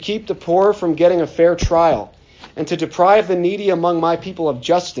 to keep the poor from getting a fair trial, and to deprive the needy among my people of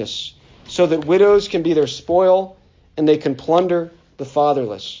justice, so that widows can be their spoil, and they can plunder the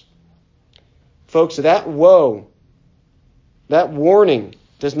fatherless. Folks, that woe, that warning,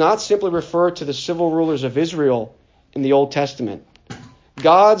 does not simply refer to the civil rulers of Israel in the Old Testament.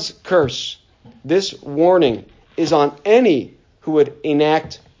 God's curse, this warning, is on any who would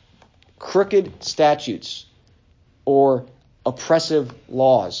enact crooked statutes or oppressive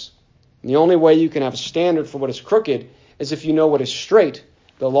laws. And the only way you can have a standard for what is crooked is if you know what is straight,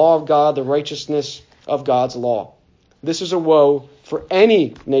 the law of God, the righteousness of God's law. This is a woe for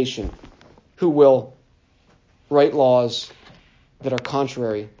any nation who will write laws that are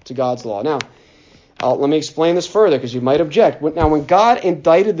contrary to God's law. Now, let me explain this further, because you might object. Now, when God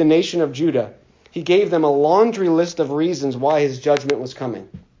indicted the nation of Judah, he gave them a laundry list of reasons why his judgment was coming.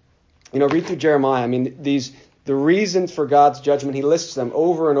 Read through Jeremiah. The reasons for God's judgment, he lists them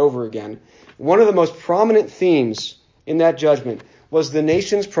over and over again. One of the most prominent themes in that judgment was the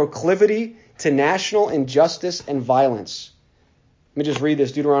nation's proclivity to national injustice and violence. Let me just read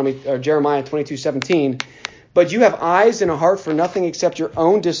this, Jeremiah 22:17. But you have eyes and a heart for nothing except your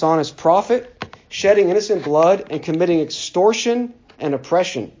own dishonest profit, shedding innocent blood and committing extortion and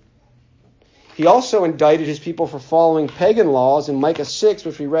oppression. He also indicted his people for following pagan laws in Micah 6,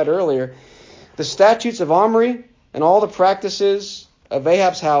 which we read earlier. The statutes of Omri and all the practices of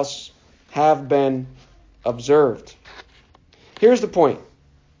Ahab's house have been observed. Here's the point.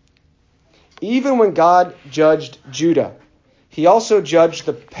 Even when God judged Judah, he also judged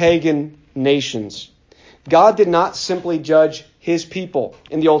the pagan nations. God did not simply judge his people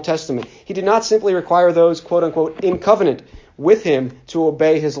in the Old Testament. He did not simply require those, quote unquote, in covenant with him to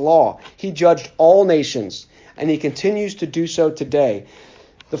obey his law. He judged all nations, and he continues to do so today.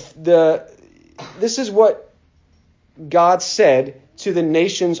 This is what God said to the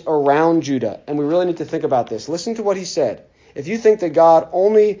nations around Judah, and we really need to think about this. Listen to what he said. If you think that God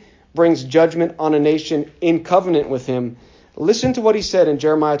only brings judgment on a nation in covenant with him, listen to what he said in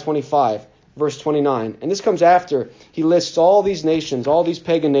Jeremiah 25, verse 29. And this comes after he lists all these nations, all these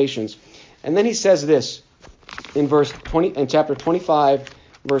pagan nations. And then he says this in chapter 25,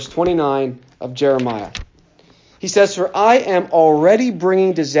 verse 29 of Jeremiah. He says, "For I am already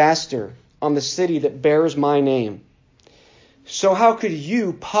bringing disaster on the city that bears my name. So how could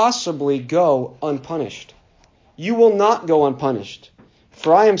you possibly go unpunished? You will not go unpunished.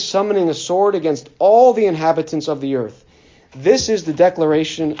 For I am summoning a sword against all the inhabitants of the earth. This is the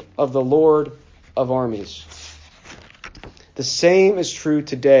declaration of the Lord of armies." The same is true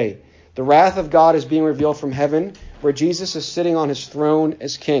today. The wrath of God is being revealed from heaven, where Jesus is sitting on his throne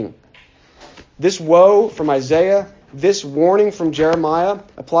as king. This woe from Isaiah, this warning from Jeremiah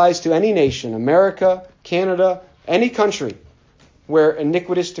applies to any nation, America, Canada, any country where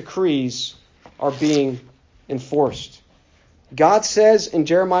iniquitous decrees are being enforced. God says in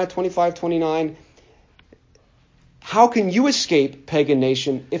Jeremiah 25:29, how can you escape, pagan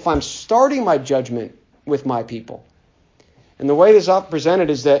nation, if I'm starting my judgment with my people? And the way this is presented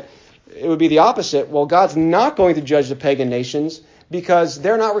is that it would be the opposite. Well, God's not going to judge the pagan nations because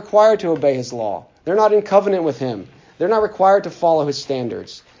they're not required to obey his law. They're not in covenant with him. They're not required to follow his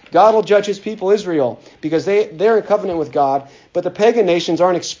standards. God will judge his people Israel because they're in covenant with God, but the pagan nations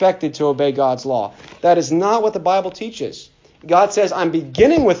aren't expected to obey God's law. That is not what the Bible teaches. God says, I'm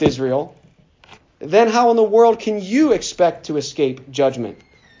beginning with Israel. Then how in the world can you expect to escape judgment?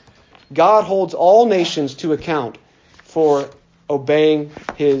 God holds all nations to account for obeying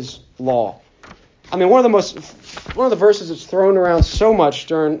his law. I mean, one of the verses that's thrown around so much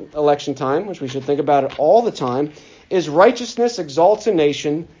during election time, which we should think about it all the time, is righteousness exalts a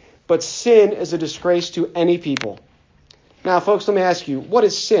nation, but sin is a disgrace to any people. Now, folks, let me ask you, what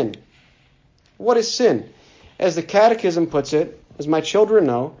is sin? What is sin? As the Catechism puts it, as my children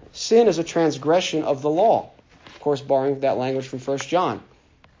know, sin is a transgression of the law. Of course, borrowing that language from 1 John.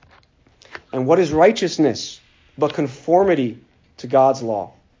 And what is righteousness but conformity to God's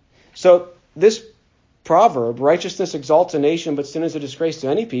law? So this proverb, righteousness exalts a nation, but sin is a disgrace to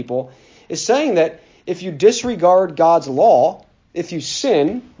any people, is saying that if you disregard God's law, if you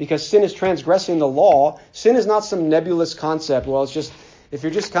sin, because sin is transgressing the law, sin is not some nebulous concept. Well, it's just, if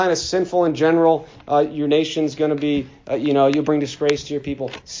you're just kind of sinful in general, your nation's going to be, you'll bring disgrace to your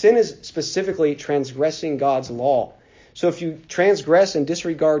people. Sin is specifically transgressing God's law. So if you transgress and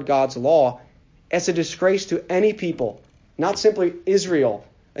disregard God's law, it's a disgrace to any people, not simply Israel,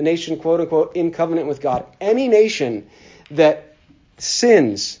 a nation, quote unquote, in covenant with God. Any nation that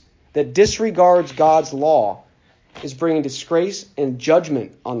sins, that disregards God's law, is bringing disgrace and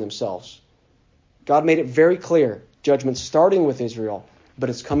judgment on themselves. God made it very clear, judgment starting with Israel, but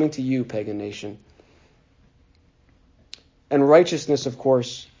it's coming to you, pagan nation. And righteousness, of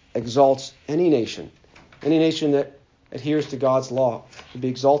course, exalts any nation. Any nation that adheres to God's law will be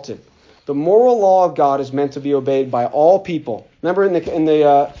exalted. The moral law of God is meant to be obeyed by all people. Remember in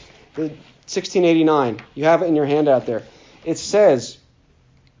the 1689, you have it in your handout there. It says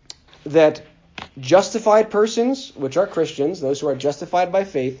that justified persons, which are Christians, those who are justified by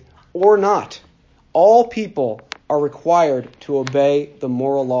faith, or not, all people are required to obey the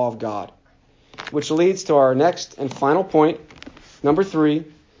moral law of God. Which leads to our next and final point, number 3.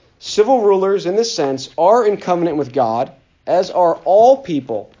 Civil rulers, in this sense, are in covenant with God, as are all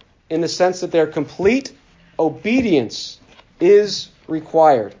people, in the sense that their complete obedience is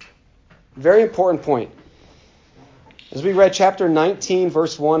required. Very important point. As we read chapter 19,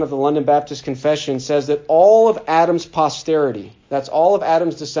 verse 1 of the London Baptist Confession, says that all of Adam's posterity, that's all of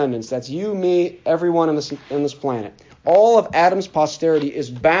Adam's descendants, that's you, me, everyone on this planet, all of Adam's posterity is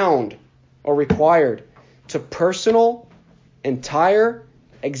bound or required to personal, entire,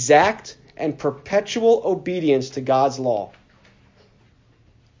 exact, and perpetual obedience to God's law.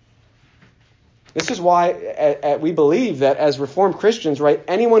 This is why we believe that as Reformed Christians, right,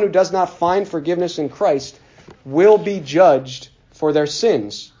 anyone who does not find forgiveness in Christ will be judged for their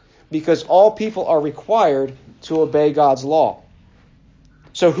sins, because all people are required to obey God's law.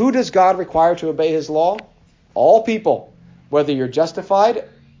 So who does God require to obey his law? All people, whether you're justified,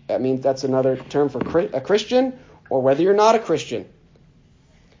 I mean, that's another term for a Christian, or whether you're not a Christian.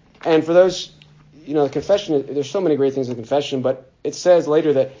 And for those, the confession, there's so many great things in confession, but it says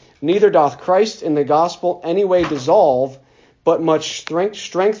later that neither doth Christ in the gospel any way dissolve, but much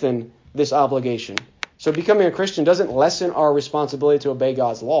strengthen this obligation. So becoming a Christian doesn't lessen our responsibility to obey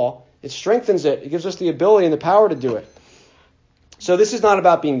God's law. It strengthens it. It gives us the ability and the power to do it. So this is not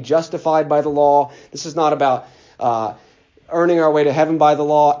about being justified by the law. This is not about earning our way to heaven by the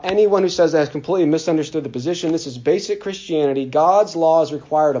law. Anyone who says that has completely misunderstood the position. This is basic Christianity. God's law is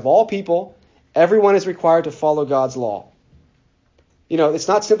required of all people. Everyone is required to follow God's law. It's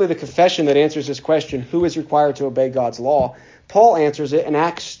not simply the confession that answers this question, who is required to obey God's law. Paul answers it in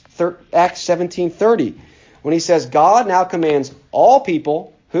Acts 17:30 when he says, God now commands all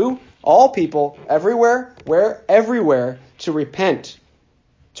people, who? All people, everywhere, where? Everywhere, to repent.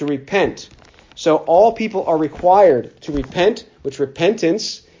 To repent. So all people are required to repent, which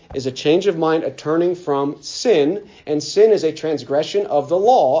repentance is a change of mind, a turning from sin, and sin is a transgression of the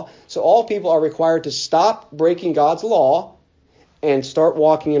law. So all people are required to stop breaking God's law and start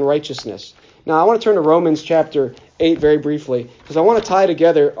walking in righteousness. Now I want to turn to Romans chapter 8 very briefly, because I want to tie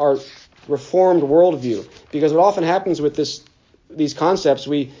together our Reformed worldview, because what often happens with these concepts,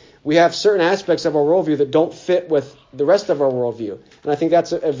 we have certain aspects of our worldview that don't fit with the rest of our worldview. And I think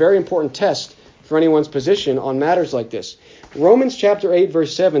that's a very important test for anyone's position on matters like this. Romans chapter 8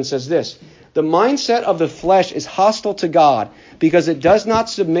 verse 7 says this, the mindset of the flesh is hostile to God because it does not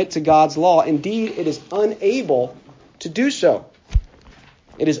submit to God's law. Indeed, it is unable to do so.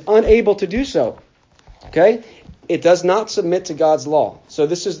 It is unable to do so. Okay? It does not submit to God's law. So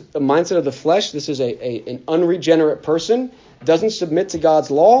this is the mindset of the flesh. This is an unregenerate person. Doesn't submit to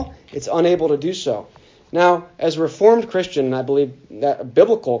God's law. It's unable to do so. Now, as a Reformed Christian, and I believe that a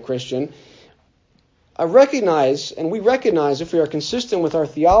biblical Christian, we recognize, if we are consistent with our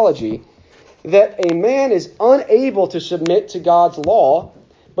theology, that a man is unable to submit to God's law,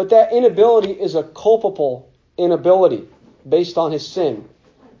 but that inability is a culpable inability based on his sin.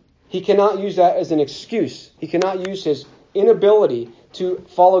 He cannot use that as an excuse. He cannot use his inability to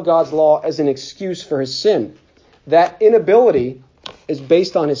follow God's law as an excuse for his sin. That inability is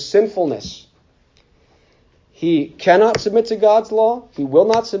based on his sinfulness. He cannot submit to God's law. He will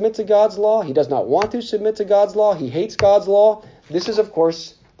not submit to God's law. He does not want to submit to God's law. He hates God's law. This is, of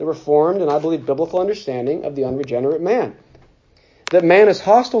course, the Reformed and I believe biblical understanding of the unregenerate man. That man is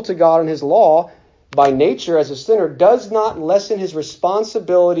hostile to God and his law by nature as a sinner does not lessen his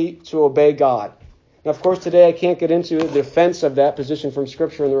responsibility to obey God. Now, of course, today I can't get into the defense of that position from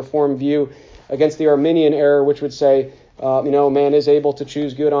Scripture and the Reformed view against the Arminian error, which would say, man is able to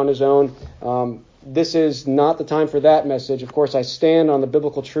choose good on his own. This is not the time for that message. Of course, I stand on the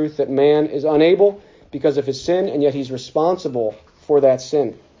biblical truth that man is unable because of his sin, and yet he's responsible for that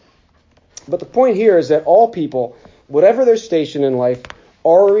sin. But the point here is that all people, whatever their station in life,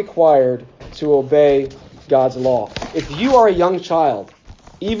 are required to obey God's law. If you are a young child,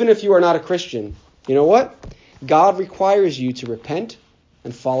 even if you are not a Christian, you know what? God requires you to repent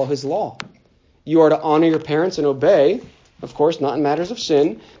and follow his law. You are to honor your parents and obey. Of course, not in matters of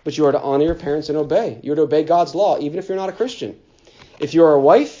sin, but you are to honor your parents and obey. You're to obey God's law, even if you're not a Christian. If you are a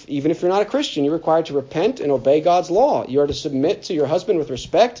wife, even if you're not a Christian, you're required to repent and obey God's law. You are to submit to your husband with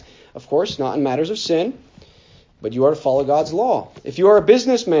respect, of course, not in matters of sin, but you are to follow God's law. If you are a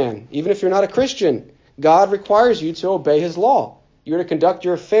businessman, even if you're not a Christian, God requires you to obey his law. You're to conduct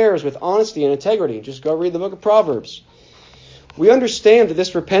your affairs with honesty and integrity. Just go read the book of Proverbs. We understand that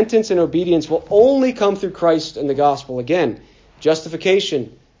this repentance and obedience will only come through Christ and the gospel. Again,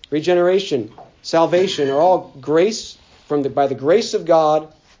 justification, regeneration, salvation are all grace by the grace of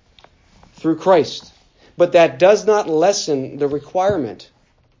God through Christ. But that does not lessen the requirement.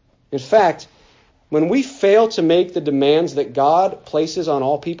 In fact, when we fail to make the demands that God places on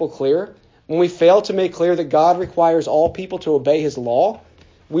all people clear, when we fail to make clear that God requires all people to obey his law,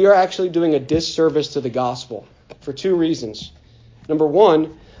 we are actually doing a disservice to the gospel for two reasons. Number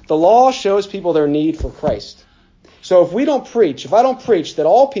one, the law shows people their need for Christ. So if I don't preach that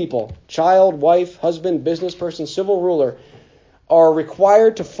all people, child, wife, husband, business person, civil ruler, are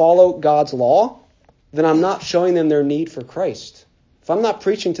required to follow God's law, then I'm not showing them their need for Christ. If I'm not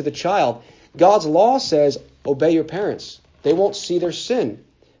preaching to the child, God's law says, obey your parents. They won't see their sin.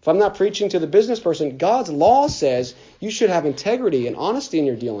 If I'm not preaching to the business person, God's law says you should have integrity and honesty in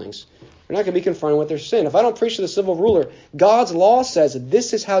your dealings. You're not going to be confronted with their sin. If I don't preach to the civil ruler, God's law says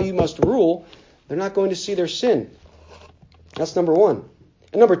this is how you must rule. They're not going to see their sin. That's number one.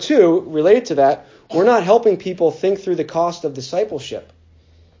 And number two, related to that, we're not helping people think through the cost of discipleship.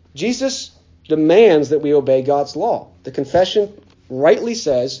 Jesus demands that we obey God's law. The confession rightly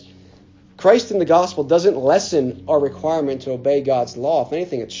says Christ in the gospel doesn't lessen our requirement to obey God's law. If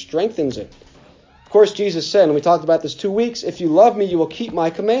anything, it strengthens it. Of course, Jesus said, and we talked about this 2 weeks, if you love me, you will keep my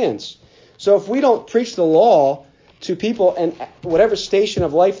commands. So if we don't preach the law to people and whatever station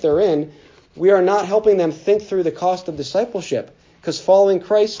of life they're in, we are not helping them think through the cost of discipleship. Because following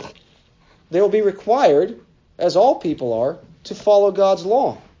Christ, they will be required, as all people are, to follow God's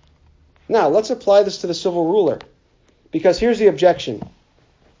law. Now, let's apply this to the civil ruler. Because here's the objection.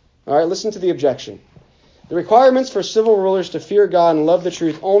 All right, listen to the objection. The requirements for civil rulers to fear God and love the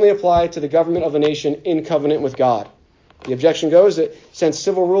truth only apply to the government of a nation in covenant with God. The objection goes that since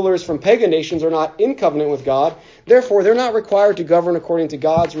civil rulers from pagan nations are not in covenant with God, therefore they're not required to govern according to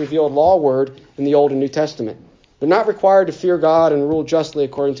God's revealed law word in the Old and New Testament. They're not required to fear God and rule justly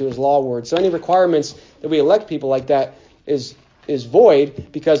according to his law word. So any requirements that we elect people like that is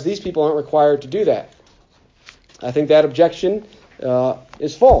void because these people aren't required to do that. I think that objection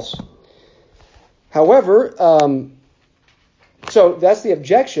is false. However, so that's the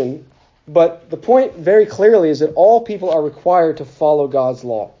objection, but the point very clearly is that all people are required to follow God's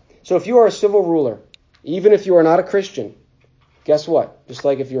law. So if you are a civil ruler, even if you are not a Christian, guess what? Just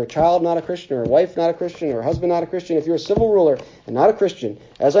like if you're a child not a Christian, or a wife not a Christian, or a husband not a Christian, if you're a civil ruler and not a Christian,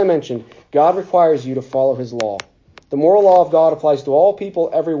 as I mentioned, God requires you to follow his law. The moral law of God applies to all people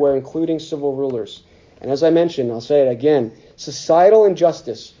everywhere, including civil rulers. And as I mentioned, I'll say it again, societal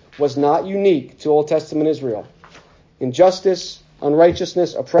injustice was not unique to Old Testament Israel. Injustice,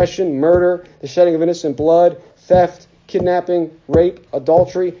 unrighteousness, oppression, murder, the shedding of innocent blood, theft, kidnapping, rape,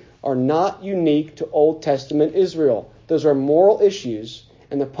 adultery are not unique to Old Testament Israel. Those are moral issues,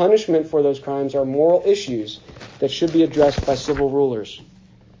 and the punishment for those crimes are moral issues that should be addressed by civil rulers.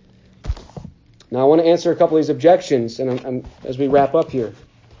 Now I want to answer a couple of these objections and as we wrap up here.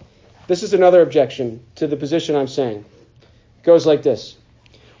 This is another objection to the position I'm saying. It goes like this.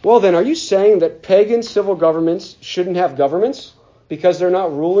 Well then, are you saying that pagan civil governments shouldn't have governments because they're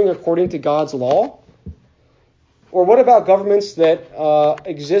not ruling according to God's law? Or what about governments that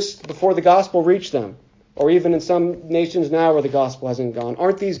exist before the gospel reached them? Or even in some nations now where the gospel hasn't gone.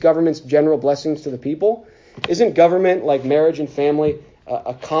 Aren't these governments general blessings to the people? Isn't government, like marriage and family,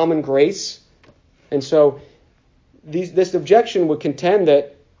 a common grace? And so this objection would contend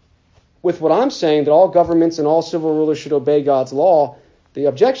that with what I'm saying, that all governments and all civil rulers should obey God's law, the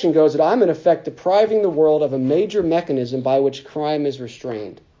objection goes that I'm in effect depriving the world of a major mechanism by which crime is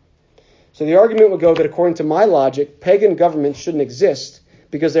restrained. So the argument would go that according to my logic, pagan governments shouldn't exist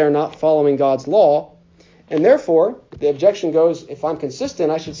because they are not following God's law. And therefore, the objection goes, if I'm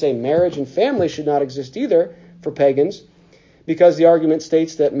consistent, I should say marriage and family should not exist either for pagans, because the argument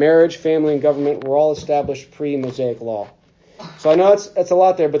states that marriage, family, and government were all established pre-Mosaic law. So I know it's a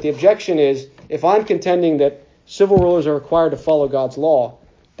lot there, but the objection is, if I'm contending that civil rulers are required to follow God's law,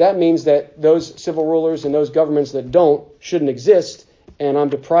 that means that those civil rulers and those governments that don't shouldn't exist, and I'm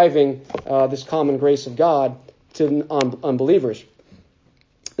depriving this common grace of God to unbelievers.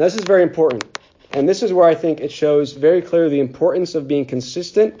 Now, this is very important, and this is where I think it shows very clearly the importance of being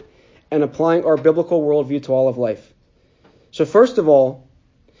consistent and applying our biblical worldview to all of life. So first of all,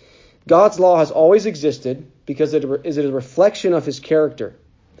 God's law has always existed because it is a reflection of his character.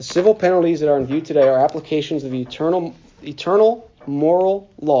 The civil penalties that are in view today are applications of the eternal moral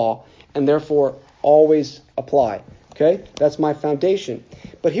law, and therefore always apply. Okay? That's my foundation.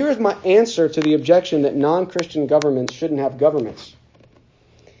 But here is my answer to the objection that non-Christian governments shouldn't have governments.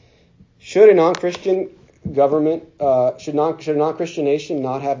 Should a non-Christian government, should a non-Christian nation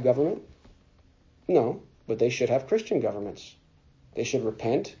not have government? No, but they should have Christian governments. They should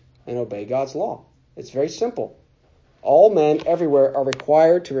repent and obey God's law. It's very simple. All men everywhere are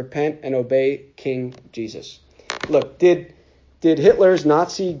required to repent and obey King Jesus. Look, did Hitler's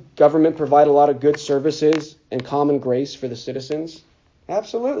Nazi government provide a lot of good services and common grace for the citizens?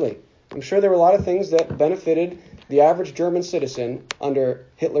 Absolutely. I'm sure there were a lot of things that benefited the average German citizen under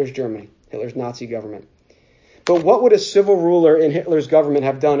Hitler's Germany, Hitler's Nazi government. But what would a civil ruler in Hitler's government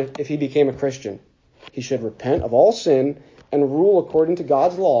have done if he became a Christian? He should repent of all sin and rule according to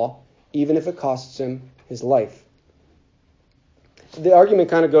God's law, even if it costs him his life. The argument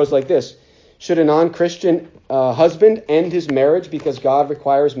kind of goes like this. Should a non-Christian husband end his marriage because God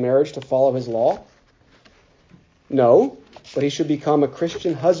requires marriage to follow his law? No, but he should become a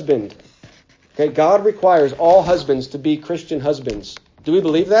Christian husband. Okay, God requires all husbands to be Christian husbands. Do we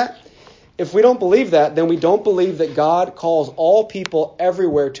believe that? If we don't believe that, then we don't believe that God calls all people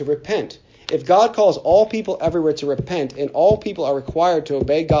everywhere to repent. If God calls all people everywhere to repent and all people are required to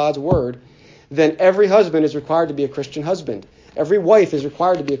obey God's word, then every husband is required to be a Christian husband. Every wife is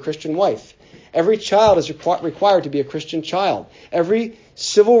required to be a Christian wife. Every child is required to be a Christian child. Every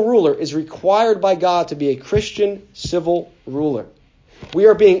civil ruler is required by God to be a Christian civil ruler. We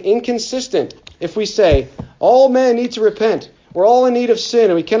are being inconsistent if we say all men need to repent. We're all in need of sin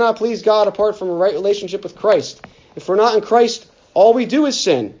and we cannot please God apart from a right relationship with Christ. If we're not in Christ, all we do is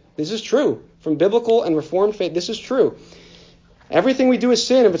sin. This is true. From biblical and Reformed faith, this is true. Everything we do is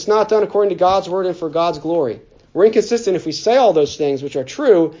sin if it's not done according to God's word and for God's glory. We're inconsistent if we say all those things, which are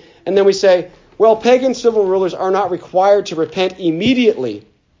true, and then we say, well, pagan civil rulers are not required to repent immediately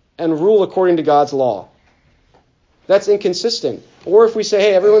and rule according to God's law. That's inconsistent. Or if we say,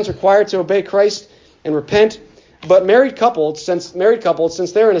 hey, everyone's required to obey Christ and repent, but married couples, since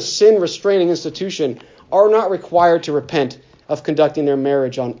they're in a sin-restraining institution, are not required to repent of conducting their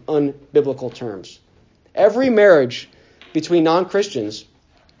marriage on unbiblical terms. Every marriage between non-Christians,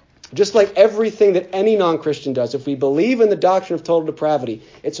 just like everything that any non-Christian does, if we believe in the doctrine of total depravity,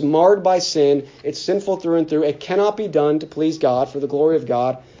 it's marred by sin, it's sinful through and through, it cannot be done to please God for the glory of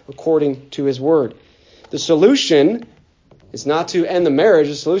God according to his word. The solution is not to end the marriage,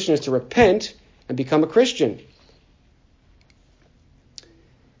 the solution is to repent and become a Christian.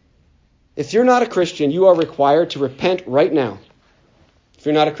 If you're not a Christian, you are required to repent right now. If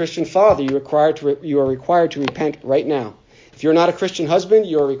you're not a Christian father, you are required to repent right now. If you're not a Christian husband,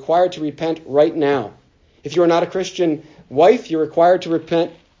 you are required to repent right now. If you are not a Christian wife, you're required to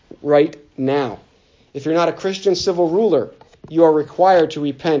repent right now. If you're not a Christian civil ruler, you are required to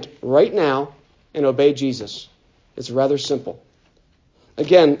repent right now and obey Jesus. It's rather simple.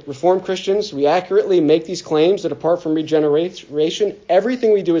 Again, Reformed Christians, we accurately make these claims that apart from regeneration,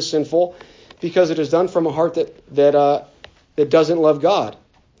 everything we do is sinful because it is done from a heart that doesn't love God.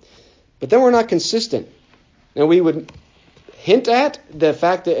 But then we're not consistent. And we would hint at the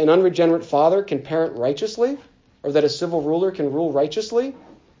fact that an unregenerate father can parent righteously, or that a civil ruler can rule righteously.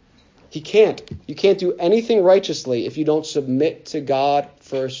 He can't. You can't do anything righteously if you don't submit to God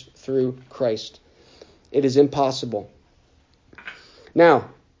first through Christ. It is impossible. Now,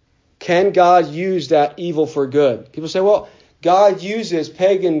 can God use that evil for good? People say, well, God uses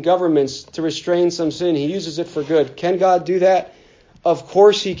pagan governments to restrain some sin. He uses it for good. Can God do that? Of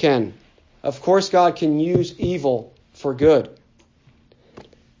course he can. Of course God can use evil for good.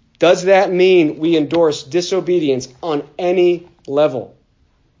 Does that mean we endorse disobedience on any level?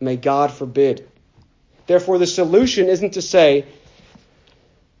 May God forbid. Therefore, the solution isn't to say,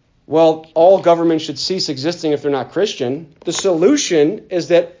 well, all governments should cease existing if they're not Christian. The solution is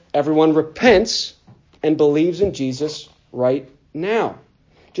that everyone repents and believes in Jesus right now.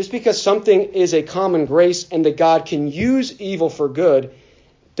 Just because something is a common grace and that God can use evil for good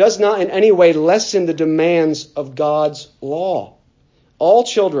does not in any way lessen the demands of God's law. All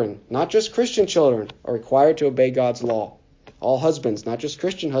children, not just Christian children, are required to obey God's law. All husbands, not just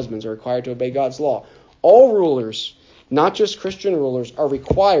Christian husbands, are required to obey God's law. All rulers, not just Christian rulers, are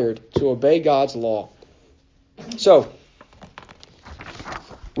required to obey God's law. So,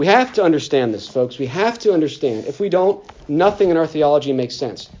 we have to understand this, folks. We have to understand. If we don't, nothing in our theology makes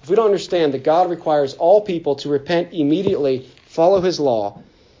sense. If we don't understand that God requires all people to repent immediately, follow his law,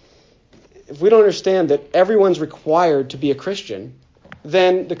 if we don't understand that everyone's required to be a Christian,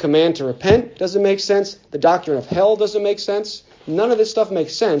 then the command to repent doesn't make sense. The doctrine of hell doesn't make sense. None of this stuff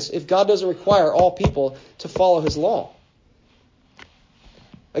makes sense if God doesn't require all people to follow his law.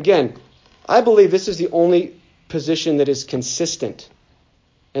 Again, I believe this is the only position that is consistent.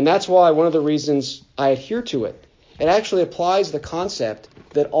 And that's why one of the reasons I adhere to it. It actually applies the concept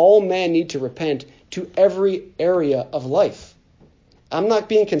that all men need to repent to every area of life. I'm not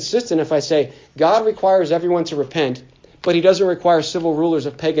being consistent if I say God requires everyone to repent, but he doesn't require civil rulers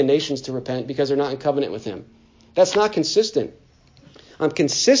of pagan nations to repent because they're not in covenant with him. That's not consistent. I'm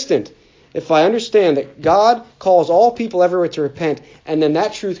consistent if I understand that God calls all people everywhere to repent, and then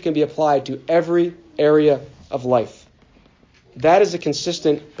that truth can be applied to every area of life. That is a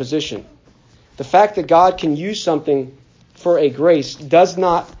consistent position. The fact that God can use something for a grace does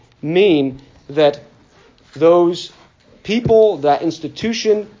not mean that those people, that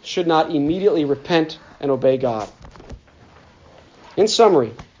institution, should not immediately repent and obey God. In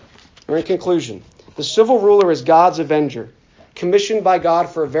summary, or in conclusion, the civil ruler is God's avenger, commissioned by God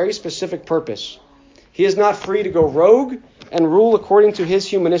for a very specific purpose. He is not free to go rogue and rule according to his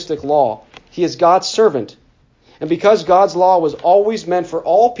humanistic law. He is God's servant. And because God's law was always meant for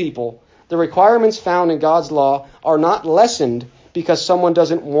all people, the requirements found in God's law are not lessened because someone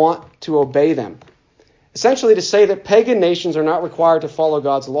doesn't want to obey them. Essentially, to say that pagan nations are not required to follow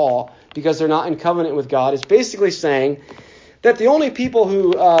God's law because they're not in covenant with God is basically saying that the only people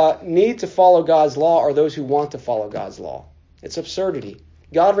who need to follow God's law are those who want to follow God's law. It's absurdity.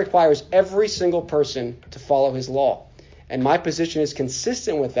 God requires every single person to follow his law. And my position is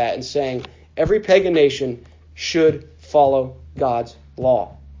consistent with that in saying every pagan nation should follow God's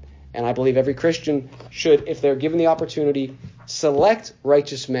law. And I believe every Christian should, if they're given the opportunity, select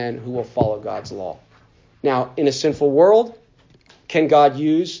righteous men who will follow God's law. Now, in a sinful world, can God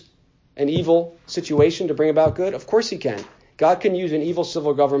use an evil situation to bring about good? Of course he can. God can use an evil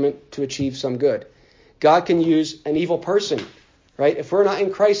civil government to achieve some good. God can use an evil person, right? If we're not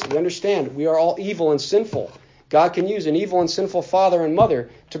in Christ, we understand we are all evil and sinful. God can use an evil and sinful father and mother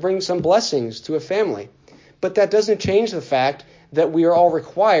to bring some blessings to a family. But that doesn't change the fact that we are all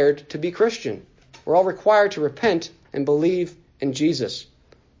required to be Christian. We're all required to repent and believe in Jesus.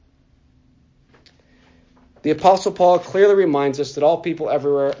 The Apostle Paul clearly reminds us that all people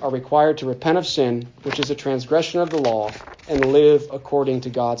everywhere are required to repent of sin, which is a transgression of the law, and live according to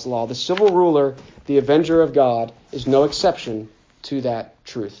God's law. The civil ruler, the avenger of God, is no exception to that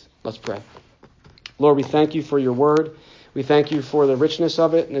truth. Let's pray. Lord, we thank you for your word. We thank you for the richness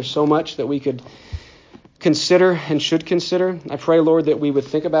of it, and there's so much that we could consider and should consider. I pray, Lord, that we would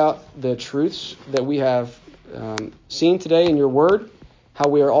think about the truths that we have seen today in your word, how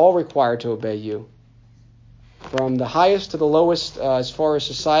we are all required to obey you. From the highest to the lowest, as far as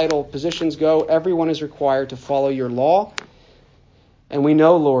societal positions go, everyone is required to follow your law. And we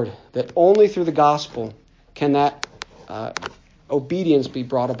know, Lord, that only through the gospel can that obedience be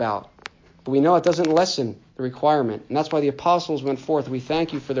brought about. But we know it doesn't lessen the requirement. And that's why the apostles went forth. We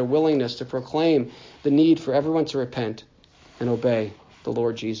thank you for their willingness to proclaim the need for everyone to repent and obey the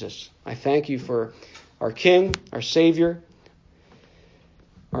Lord Jesus. I thank you for our King, our Savior,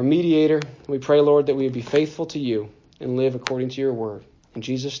 our mediator. We pray, Lord, that we would be faithful to you and live according to your word. In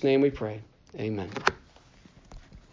Jesus' name we pray. Amen.